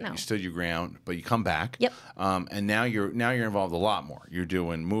do it. No. You stood your ground, but you come back. Yep. And now you're involved a lot more. You're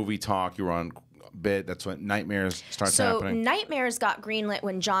doing movie talk. You're on bit. That's when Nightmares starts happening. So Nightmares got greenlit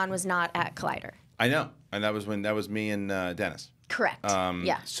when John was not at Collider. I know, and that was me and Dennis. Correct.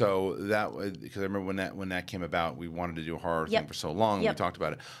 Yeah. So that was because I remember when that came about, we wanted to do a horror thing for so long. We talked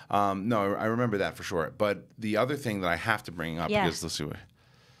about it. No, I remember that for sure. But the other thing that I have to bring up because let's see,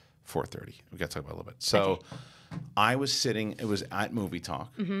 4:30. We got to talk about it a little bit. So. Okay. I was sitting, it was at Movie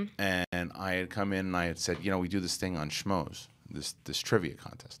Talk, and I had come in and I had said, you know, we do this thing on Schmoes, this trivia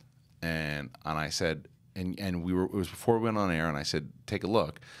contest. And I said, and it was before we went on air, and I said, take a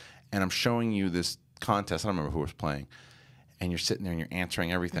look. And I'm showing you this contest, I don't remember who was playing, and you're sitting there and you're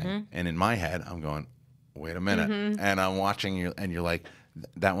answering everything. And in my head, I'm going, wait a minute. And I'm watching you, and you're like,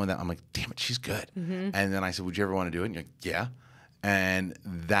 that one, I'm like, damn it, she's good. And then I said, would you ever want to do it? And you're like, yeah. And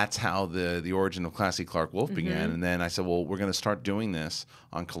that's how the origin of Classy Clarke Wolfe began. And then I said, well, we're going to start doing this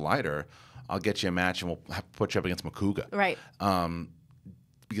on Collider. I'll get you a match, and we'll put you up against Makuga. Right.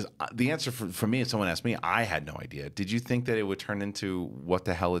 Because the answer for me, if someone asked me, I had no idea. Did you think that it would turn into what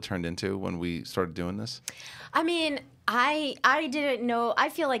the hell it turned into when we started doing this? I mean, I didn't know. I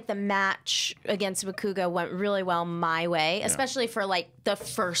feel like the match against Makuga went really well my way, especially for like the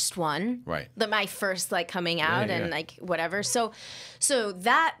first one. Right. My first like coming out and like whatever. So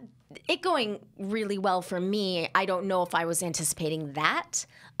that it going really well for me. I don't know if I was anticipating that.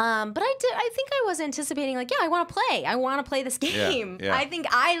 But I think I was anticipating, like, yeah, I want to play. I want to play this game. Yeah. I think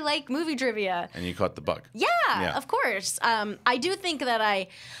I like movie trivia. And you caught the bug. Yeah, of course. I do think that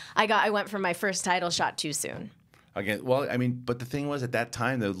I went for my first title shot too soon. Again, well, I mean, but the thing was, at that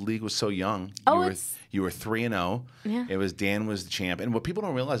time, the league was so young. You were 3-0. Yeah. It was Dan was the champ, and what people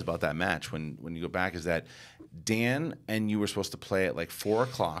don't realize about that match when you go back is that Dan and you were supposed to play at like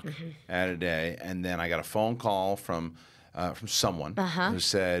 4:00 at a day, and then I got a phone call from someone who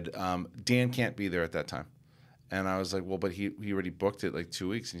said Dan can't be there at that time, and I was like, well, but he already booked it like 2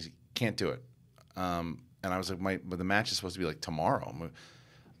 weeks, and he can't do it, and I was like, but the match is supposed to be like tomorrow.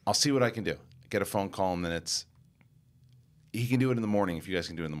 I'll see what I can do. Get a phone call, and then he can do it in the morning if you guys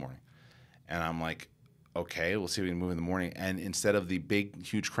can do it in the morning. And I'm like, okay, we'll see if we can move in the morning. And instead of the big,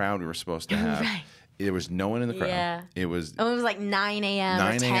 huge crowd we were supposed to have, there was no one in the crowd. Yeah. It was like 9 a.m.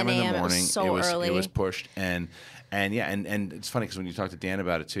 or 10 in the a.m. morning. It was so early. It was pushed. And it's funny because when you talk to Dan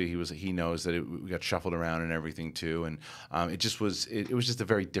about it too, he knows that we got shuffled around and everything too, and it was just a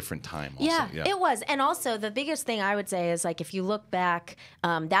very different time. Also. Yeah, it was. And also the biggest thing I would say is, like, if you look back,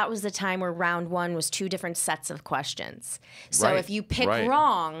 that was the time where round one was 2 different sets of questions. So if you pick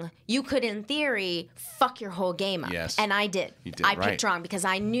wrong, you could, in theory, fuck your whole game up. Yes. And I did. You did. I picked wrong because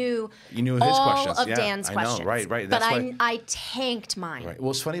I knew his all questions. of Dan's questions. I know. Right. But I tanked mine. Right. Well,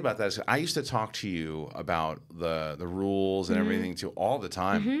 what's funny about that is I used to talk to you about the rules and everything too all the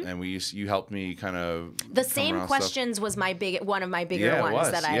time, and you helped me kind of the same questions was one of my bigger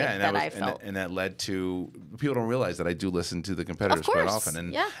ones that I felt, and that led to, people don't realize that I do listen to the competitors quite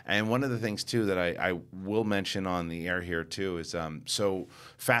often, and one of the things too that I will mention on the air here too is so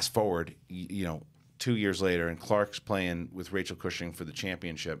fast forward 2 years later, and Clarke's playing with Rachel Cushing for the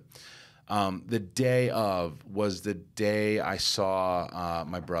championship. The day of was the day I saw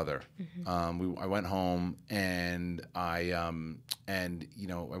my brother. I went home, and I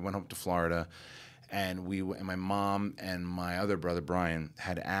went home to Florida, and my mom and my other brother Brian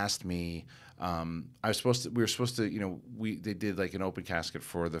had asked me. We were supposed to, they did like an open casket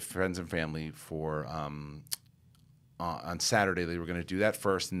for the friends and family for on Saturday. They were going to do that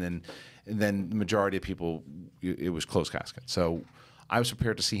first, and then the majority of people, it was closed casket. So I was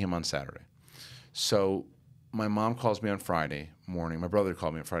prepared to see him on Saturday. So my mom calls me on Friday morning. My brother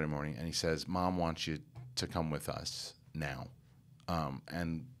called me on Friday morning, and he says, Mom wants you to come with us now.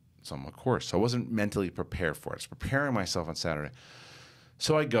 And so I'm, of course. So I wasn't mentally prepared for it. I was preparing myself on Saturday.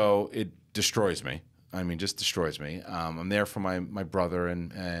 So I go. It destroys me. I mean, just destroys me. I'm there for my brother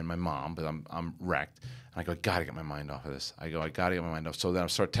and my mom, but I'm wrecked. And I go, I got to get my mind off of this. I got to get my mind off. So then I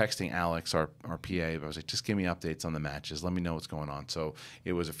start texting Alex, our PA. I was like, just give me updates on the matches. Let me know what's going on. So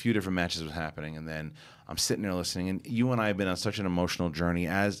it was a few different matches was happening. And then I'm sitting there listening. And you and I have been on such an emotional journey,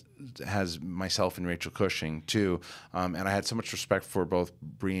 as has myself and Rachel Cushing, too. And I had so much respect for both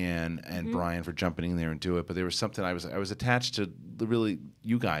Brianne and Brian for jumping in there and do it. But there was something I was attached to, really,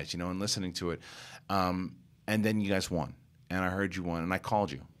 you guys, and listening to it. And then you guys won. And I heard you won, and I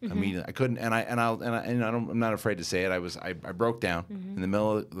called you immediately. I couldn't, I'm not afraid to say it. I broke down in the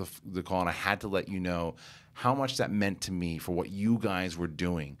middle of the call, and I had to let you know how much that meant to me for what you guys were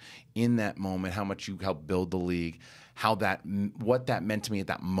doing in that moment. How much you helped build the league, what that meant to me at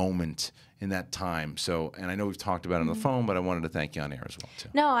that moment in that time. So, and I know we've talked about it on the phone, but I wanted to thank you on air as well too.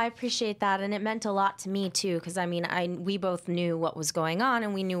 No, I appreciate that, and it meant a lot to me too, because I mean, we both knew what was going on,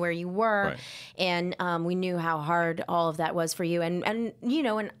 and we knew where you were, and we knew how hard all of that was for you, and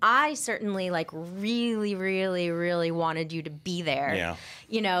and I certainly really, really, really wanted you to be there. Yeah.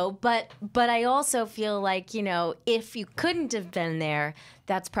 But I also feel like if you couldn't have been there,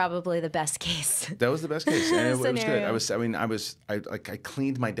 that's probably the best case. That was the best case, and it was good. I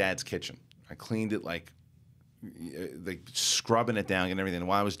cleaned my dad's kitchen. I cleaned it like scrubbing it down and everything. And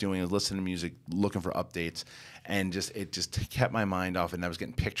while I was doing it, I was listening to music, looking for updates, and it just kept my mind off. And I was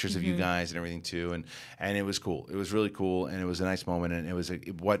getting pictures of you guys and everything too, and it was cool. It was really cool, and it was a nice moment. And it was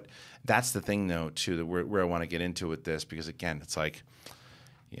that's the thing though too, that where I want to get into with this, because again, it's like,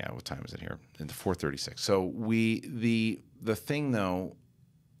 what time is it here? Into 4:36. So the thing though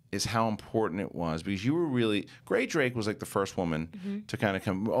is how important it was, because you were really, Gray Drake was like the first woman to kind of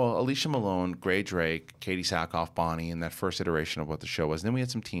come. Alicia Malone, Gray Drake, Katie Sackhoff, Bonnie, in that first iteration of what the show was. And then we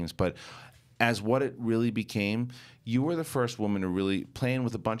had some teams, but as what it really became, you were the first woman to really playing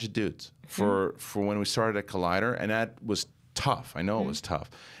with a bunch of dudes for when we started at Collider, and that was tough. I know it was tough,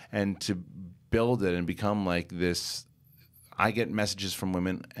 and to build it and become like this. I get messages from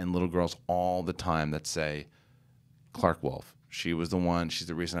women and little girls all the time that say, Clarke Wolfe, She was the one. She's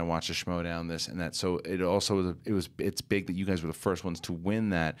the reason I watched the Schmoedown, this and that. So it also it's big that you guys were the first ones to win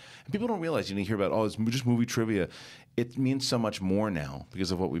that. And people don't realize, you hear about, it's just movie trivia. It means so much more now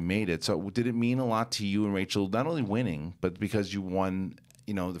because of what we made it. So did it mean a lot to you and Rachel, not only winning, but because you won,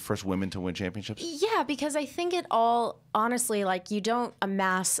 the first women to win championships? Yeah, because I think it all, honestly, like, you don't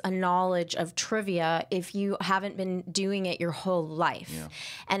amass a knowledge of trivia if you haven't been doing it your whole life. Yeah.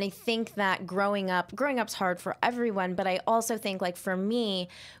 And I think that growing up's hard for everyone, but I also think, like, for me,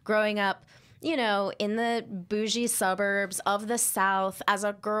 growing up, in the bougie suburbs of the South, as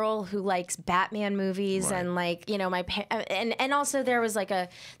a girl who likes Batman movies, right. and, like, and also there was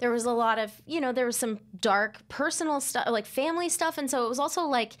a lot of, there was some dark personal stuff, like family stuff, and so it was also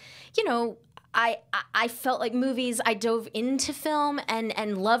like, I felt like movies, I dove into film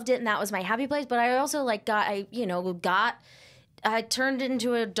and loved it, and that was my happy place, but I also, like, I turned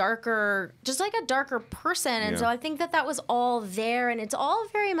into a darker person. And so I think that was all there, and it's all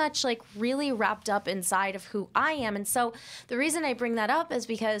very much, like, really wrapped up inside of who I am. And so the reason I bring that up is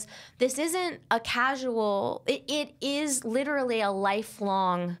because this isn't a casual, it is literally a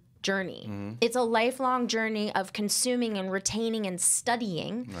lifelong journey. Mm-hmm. It's a lifelong journey of consuming and retaining and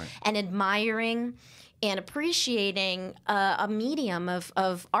studying and admiring and appreciating a medium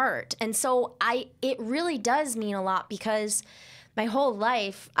of art. And so it really does mean a lot, because my whole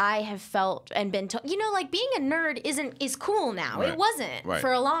life I have felt and been told, like, being a nerd is cool now. Right. It wasn't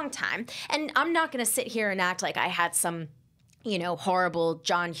for a long time. And I'm not going to sit here and act like I had some, horrible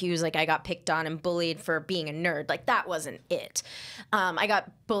John Hughes, like I got picked on and bullied for being a nerd. Like, that wasn't it. I got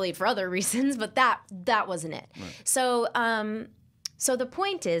bullied for other reasons, but that wasn't it. Right. So the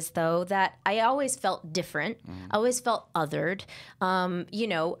point is, though, that I always felt different. Mm-hmm. I always felt othered.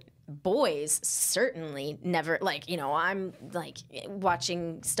 Boys certainly never, like, I'm, like,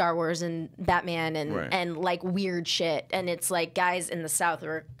 watching Star Wars and Batman and like, weird shit. And it's like, guys in the South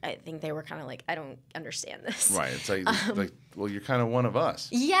I think they were kind of like, I don't understand this. Right. It's like, well, you're kind of one of us.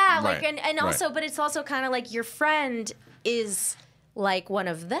 Yeah. Like, and also, but it's also kind of like your friend is like one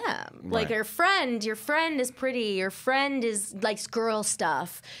of them. Right. Like, your friend is pretty. Your friend likes girl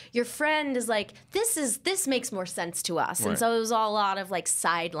stuff. Your friend is like, this makes more sense to us. Right. And so it was all a lot of, like,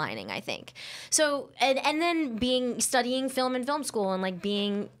 sidelining, I think. So, and then studying film in film school, and, like,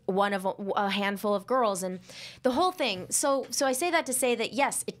 being one of a handful of girls, and the whole thing. So I say that to say that,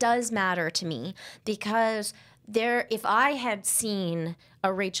 yes, it does matter to me, because if I had seen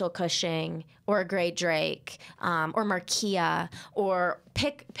a Rachel Cushing or a Gray Drake or Markia or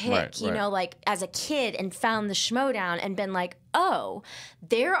pick, like, as a kid, and found the Schmoedown and been like, oh,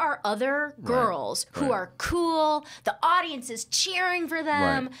 there are other girls who are cool. The audience is cheering for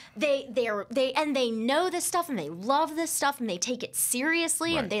them. Right. They know this stuff, and they love this stuff, and they take it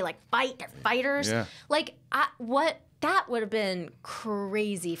seriously, and they, like, fight. They're fighters. Yeah. Like, that would have been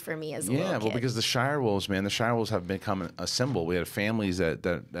crazy for me as a little kid. Yeah, well, because the Shirewolves, man, the Shirewolves have become a symbol. We had families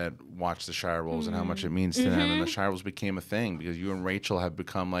that watched the Shirewolves and how much it means to them, and the Shirewolves became a thing because you and Rachel have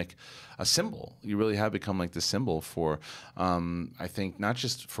become, like, a symbol. You really have become, like, the symbol for, I think, not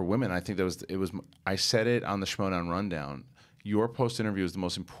just for women. I think I said it on the Schmoedown Rundown. Your post interview is the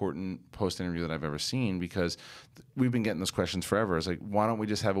most important post interview that I've ever seen, because we've been getting those questions forever. It's like, why don't we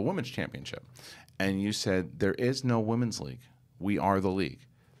just have a women's championship? And you said, there is no women's league. We are the league.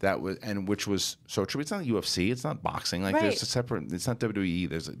 Which was so true. It's not UFC. It's not boxing. Like, there's a separate. It's not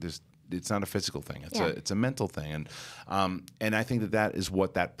WWE. It's not a physical thing. It's a mental thing. And I think that is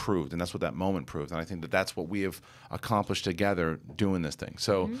what that proved, and that's what that moment proved. And I think that that's what we have accomplished together doing this thing.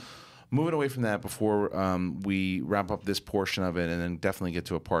 So. Moving away from that, before we wrap up this portion of it, and then definitely get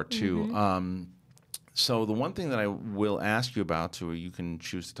to a part two. So the one thing that I will ask you about, so you can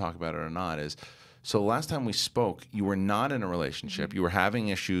choose to talk about it or not, is, so the last time we spoke, you were not in a relationship. You were having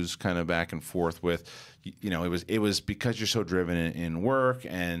issues kind of back and forth with, it was because you're so driven in work,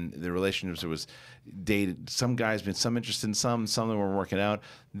 and the relationships, it was dated. Some guys been some interested in some that weren't working out.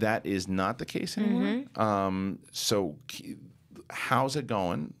 That is not the case anymore. So how's it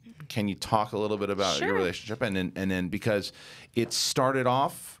going? Can you talk a little bit about your relationship, and then because it started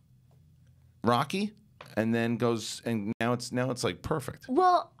off rocky, and then goes, and now it's like perfect.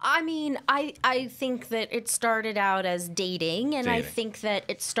 Well, I mean, I think that it started out as dating, and I think that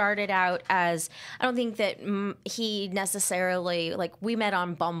it started out as, I don't think that he necessarily, like, we met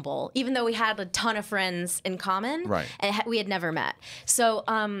on Bumble, even though we had a ton of friends in common, and we had never met. So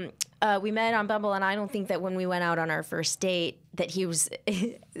we met on Bumble, and I don't think that when we went out on our first date that he was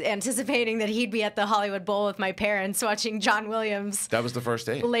anticipating that he'd be at the Hollywood Bowl with my parents watching John Williams. That was the first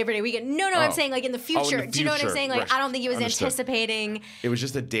date? Labor Day weekend. No, I'm saying like in the future. Do you know what I'm saying? Like Right. I don't think he was Understood. anticipating. It was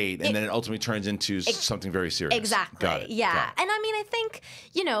just a date, and then it ultimately turns into something very serious. Exactly. Got it. Yeah. Got it. And I mean, I think,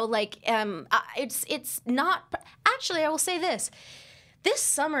 like it's not. Actually, I will say this. This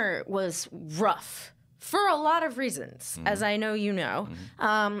summer was rough. For a lot of reasons, as I know you know.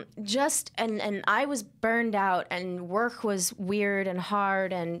 And I was burned out, and work was weird and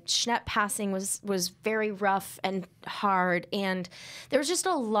hard, and Schnepp passing was very rough and hard, and there was just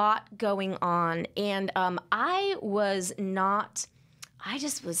a lot going on, and I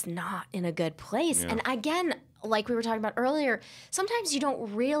just was not in a good place. Yeah. And again, like we were talking about earlier, sometimes you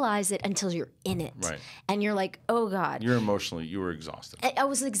don't realize it until you're in it. Right. And you're like, oh God. You were exhausted. I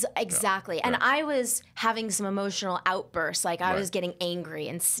was exactly. Yeah. And Yeah. I was having some emotional outbursts. Like I Right. was getting angry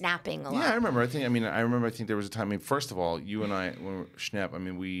and snapping a lot. Yeah, I remember. I think there was a time. I mean, first of all, you and I, when Schnepp, I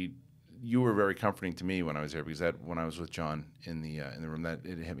mean, you were very comforting to me when I was there, because when I was with John in the room, that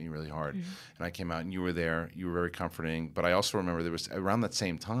it hit me really hard. And I came out and you were there. You were very comforting. But I also remember there was around that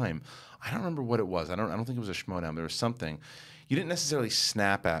same time. I don't remember what it was. I don't think it was a Schmoedown. There was something. You didn't necessarily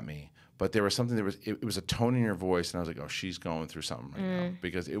snap at me, but there was something. It was a tone in your voice, and I was like, oh, she's going through something right now,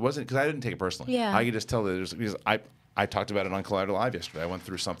 because I didn't take it personally. Yeah. I could just tell that because I talked about it on Collider Live yesterday. I went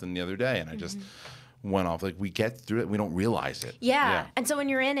through something the other day, and I just went off. Like, we get through it, we don't realize it. Yeah. And so when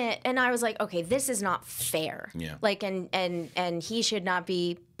you're in it, and I was like, okay, this is not fair. Yeah. Like, and he should not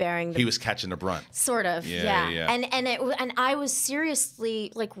be bearing the He was catching the brunt. sort of. Yeah. And I was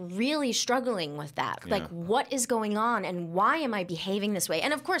seriously, like, really struggling with that. Like, what is going on, and why am I behaving this way?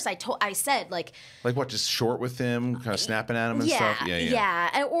 And of course, I said, like What, just short with him, kind of snapping at him and yeah, stuff?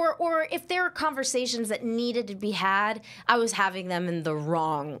 yeah. Or if there were conversations that needed to be had, I was having them in the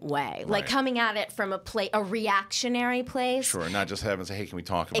wrong way. Like, Right. coming at it from a reactionary place. Sure, not just having to say, hey, can we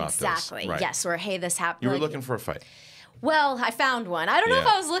talk about Exactly. this? Right. Yes. Or hey, this happened. You were like, looking for a fight. Well, I found one. I don't know if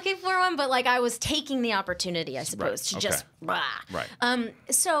Yeah. I was looking for one, but like I was taking the opportunity, I suppose, to okay. just blah. Right.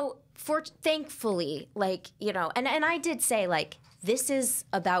 So thankfully, like, and I did say, like, this is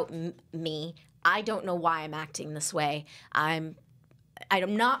about me. I don't know why I'm acting this way. I'm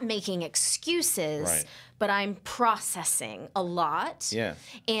not making excuses, Right. but I'm processing a lot. Yeah.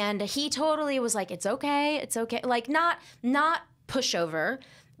 And he totally was like, it's okay. It's okay. Like, not pushover,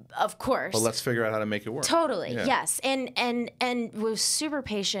 of course. But let's figure out how to make it work. Totally, Yeah. yes, and was super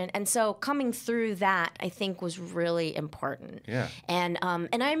patient, and so coming through that, I think, was really important. Yeah. And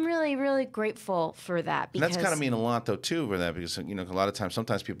I'm really, really grateful for that, And because that's got to mean a lot, though, too, for that, because, a lot of times,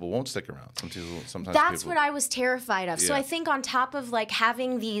 sometimes people won't stick around. Sometimes that's people, what I was terrified of. So Yeah. I think on top of like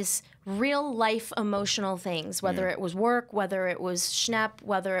having these real life emotional things, whether it was work, whether it was Schnepp,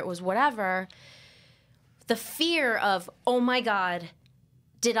 whether it was whatever, the fear of, oh my God,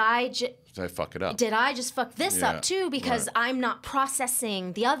 did I fuck it up. did I just fuck this Yeah, up too, because right. I'm not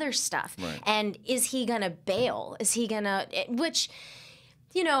processing the other stuff? Right. And is he gonna bail? Is he gonna, which,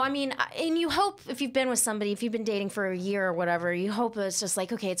 I mean, and you hope, if you've been with somebody, if you've been dating for a year or whatever, you hope it's just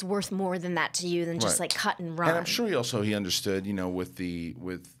like, okay, it's worth more than that to you than just Right. like cut and run. And I'm sure he understood,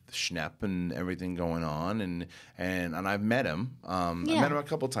 with Schnepp and everything going on, and I've met him. I met him a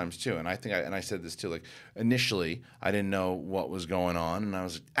couple times too, and I think I said this too. Like, initially, I didn't know what was going on, and I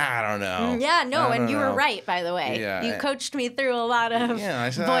was like, I don't know. Yeah, no, I and don't you were know. right, by the way. Yeah, You coached me through a lot of Yeah, I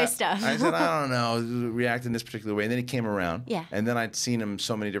said, boy stuff. I said, I don't know, react in this particular way. And then he came around. Yeah. And then I'd seen him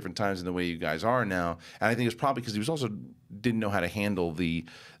so many different times in the way you guys are now. And I think it was probably because he was also didn't know how to handle the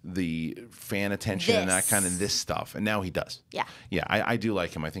fan attention and that kind of this stuff. And now he does. Yeah. Yeah, I do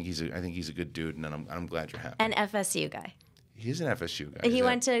like him. I think he's a good dude, and I'm glad you're happy. An FSU guy. He's an FSU guy. He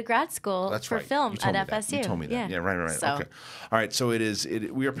went to grad school That's for right. film You told at me that. FSU. You told me that. Yeah, right. So- Okay. All right. So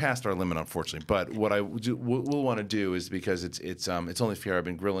we are past our limit, unfortunately. But what we'll want to do is, because it's only fair. I've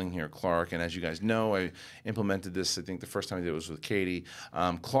been grilling here, Clarke, and as you guys know, I implemented this. I think the first time I did it was with Katie.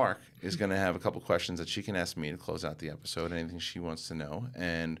 Clarke is going to have a couple questions that she can ask me to close out the episode. Anything she wants to know,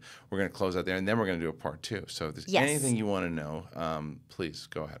 and we're going to close out there, and then we're going to do a part 2. So if there's Yes. anything you want to know, please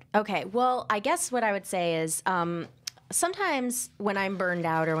go ahead. Okay. Well, I guess what I would say is sometimes when I'm burned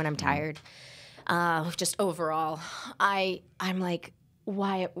out or when I'm tired, just overall, I'm like,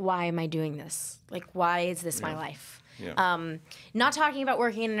 why am I doing this? Like, why is this my life? Yeah. Not talking about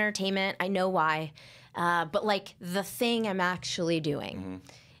working in entertainment. I know why. But like the thing I'm actually doing.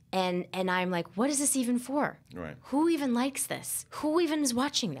 And I'm like, what is this even for? Right. Who even likes this? Who even is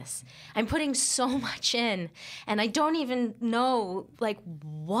watching this? I'm putting so much in, and I don't even know, like,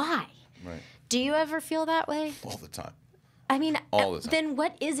 why. Right. Do you ever feel that way? All the time. I mean, all the time. then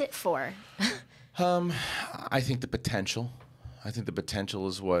what is it for? I think the potential. I think the potential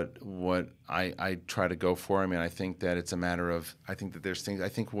is what I try to go for. I mean, I think that it's a matter of, I think that there's things, I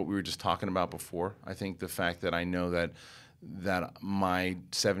think what we were just talking about before, I think the fact that I know that my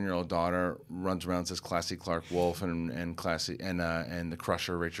 7-year-old daughter runs around and says classy Clarke Wolfe and classy and the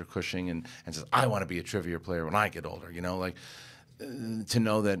Crusher Rachel Cushing and says, I want to be a trivia player when I get older, you know, like to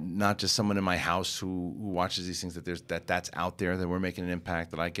know that not just someone in my house who watches these things, that that's out there, that we're making an impact,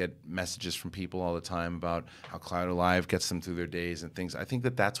 that I get messages from people all the time about how Collider Live gets them through their days and things. I think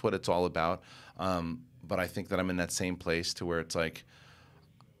that that's what it's all about. But I think that I'm in that same place to where it's like,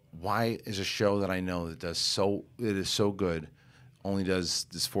 why is a show that I know that is so good only does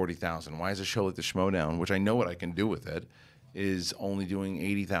this 40,000? Why is a show like the Schmoedown, which I know what I can do with it, is only doing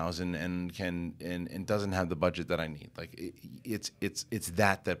 80,000 and doesn't have the budget that I need? Like it's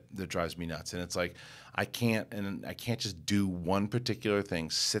that drives me nuts. And it's like I can't just do one particular thing,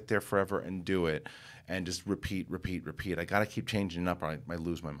 sit there forever and do it, and just repeat. I got to keep changing it up, or I might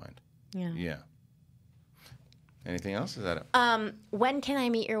lose my mind. Yeah. Anything else? Is that it? When can I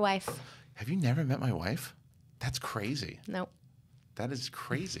meet your wife? Have you never met my wife? That's crazy. Nope. That is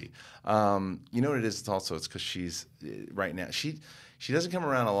crazy. You know what it is? It's because she's right now. She doesn't come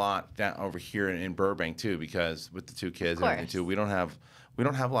around a lot down over here in Burbank too, because with the 2 kids and everything too, we don't have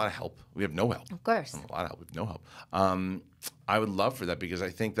a lot of help. We have no help. Of course. A lot of help. We have no help. I would love for that, because I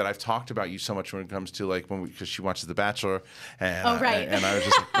think that I've talked about you so much when it comes to like because she watches The Bachelor, and and I was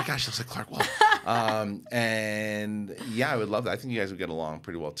just like, oh my gosh, she looks like Clarke Wolfe. And yeah, I would love that. I think you guys would get along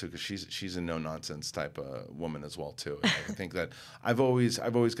pretty well too, because she's a no nonsense type of woman as well too. And I think that I've always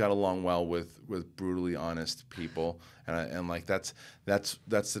got along well with brutally honest people, and like that's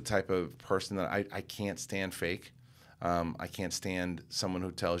the type of person that I can't stand fake. I can't stand someone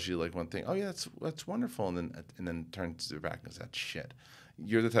who tells you like one thing, oh yeah, that's wonderful, and then turns their back and goes, that's shit.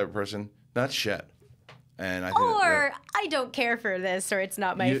 You're the type of person, that's shit. And I think I don't care for this, or it's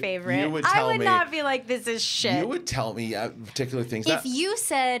not my favorite. You would tell I would me, not be like, this is shit. You would tell me particular things. If you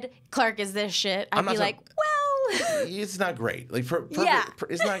said Clarke is this shit, I'd be like, well, it's not great. Like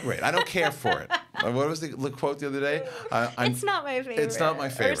it's not great. I don't care for it. What was the quote the other day? It's not my favorite. It's not my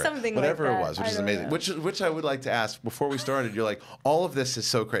favorite. Or something whatever like that. It was, which is amazing. Which I would like to ask before we started. You're like, all of this is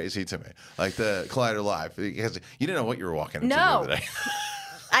so crazy to me. Like the Collider Live, because you didn't know what you were walking into the other day.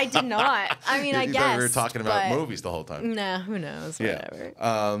 I did not. I mean, I guess. Thought we were talking about movies the whole time. No, who knows? Whatever.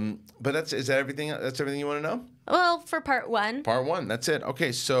 But is that everything? That's everything you want to know? Well, for part one. Part one, that's it.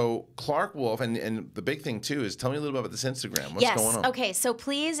 Okay, so Clarke Wolfe, and the big thing too is tell me a little bit about this Instagram. What's going on? Okay, so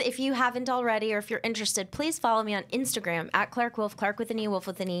please, if you haven't already, or if you're interested, please follow me on Instagram at Clarke Wolfe, Clarke with an E, Wolf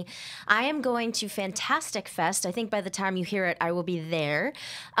with an E. I am going to Fantastic Fest. I think by the time you hear it, I will be there.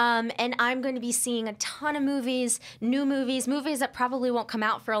 And I'm going to be seeing a ton of movies, new movies that probably won't come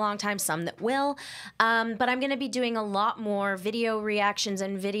out for a long time, some that will. But I'm going to be doing a lot more video reactions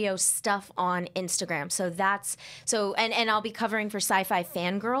and video stuff on Instagram. And I'll be covering for Sci-Fi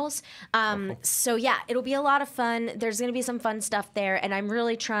Fangirls. So yeah, it'll be a lot of fun. There's going to be some fun stuff there, and I'm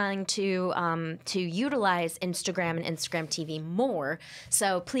really trying to utilize Instagram and Instagram TV more.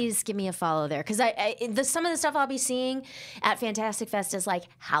 So please give me a follow there, because some of the stuff I'll be seeing at Fantastic Fest is like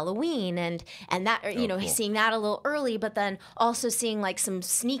Halloween and that, cool. Seeing that a little early, but then also seeing like some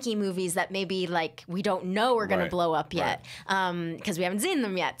sneaky movies that maybe like we don't know are going to blow up yet, because we haven't seen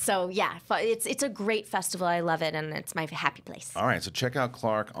them yet. So yeah, it's a great festival. I love it, and it's my happy place. All right, so check out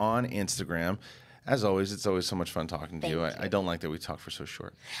Clarke on Instagram. As always, it's always so much fun talking to you. I don't like that we talk for so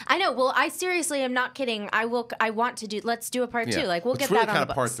short. I know. Well, I seriously am not kidding. I want to do. Let's do a part 2. Like we'll get really that on the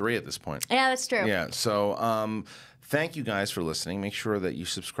books. Part 3 at this point. Yeah, that's true. Yeah. So thank you guys for listening. Make sure that you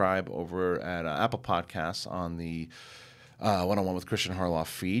subscribe over at Apple Podcasts on the One-on-One with Kristian Harloff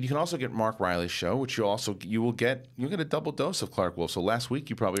feed. You can also get Mark Riley's show, which you'll get a double dose of Clarke Wolfe. So last week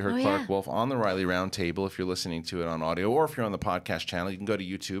you probably heard Clarke Wolfe on the Riley Roundtable if you're listening to it on audio, or if you're on the podcast channel, you can go to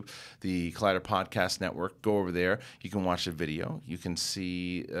YouTube, the Collider Podcast Network. Go over there. You can watch the video. You can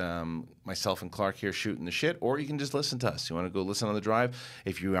see myself and Clarke here shooting the shit, or you can just listen to us. You want to go listen on the drive.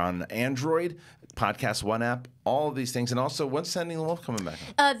 If you're on Android, Podcast One app, all of these things. And also, when's Sending the Wolf coming back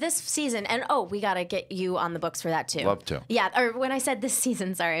on? This season. And we got to get you on the books for that too. Love to. Yeah, or when I said this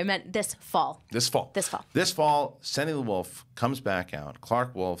season, sorry, I meant this fall. This fall, Sending the Wolf comes back out.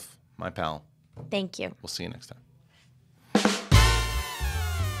 Clarke Wolfe, my pal. Thank you. We'll see you next time.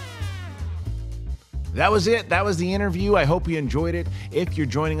 That was it. That was the interview. I hope you enjoyed it. If you're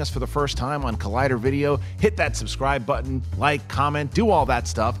joining us for the first time on Collider Video, hit that subscribe button, like, comment, do all that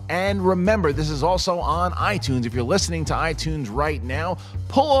stuff. And remember, this is also on iTunes. If you're listening to iTunes right now,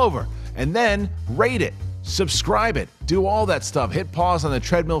 pull over and then rate it. subscribe it, do all that stuff. Hit pause on the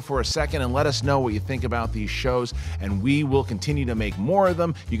treadmill for a second and let us know what you think about these shows, and we will continue to make more of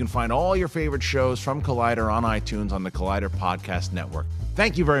them. You can find all your favorite shows from Collider on iTunes on the Collider Podcast Network.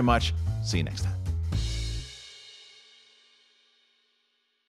 Thank you very much. See you next time.